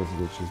process,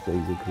 which is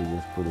basically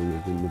just putting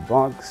it in the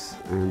box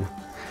and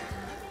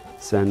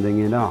sending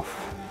it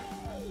off.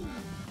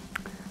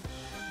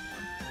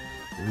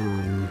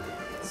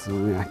 So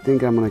yeah, I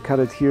think I'm gonna cut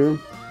it here.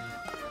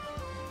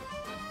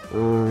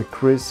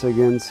 Chris,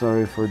 again,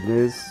 sorry for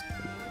this,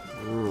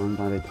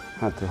 but it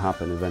had to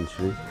happen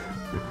eventually.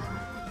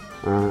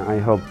 I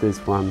hope this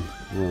one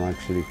will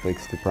actually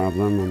fix the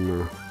problem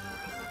and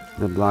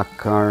the black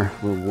car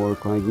will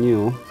work like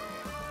new.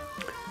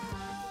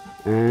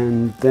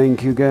 And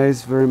thank you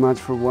guys very much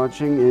for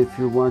watching, if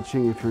you're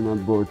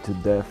not bored to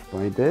death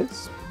by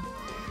this.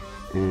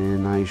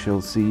 And I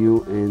shall see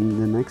you in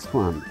the next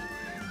one.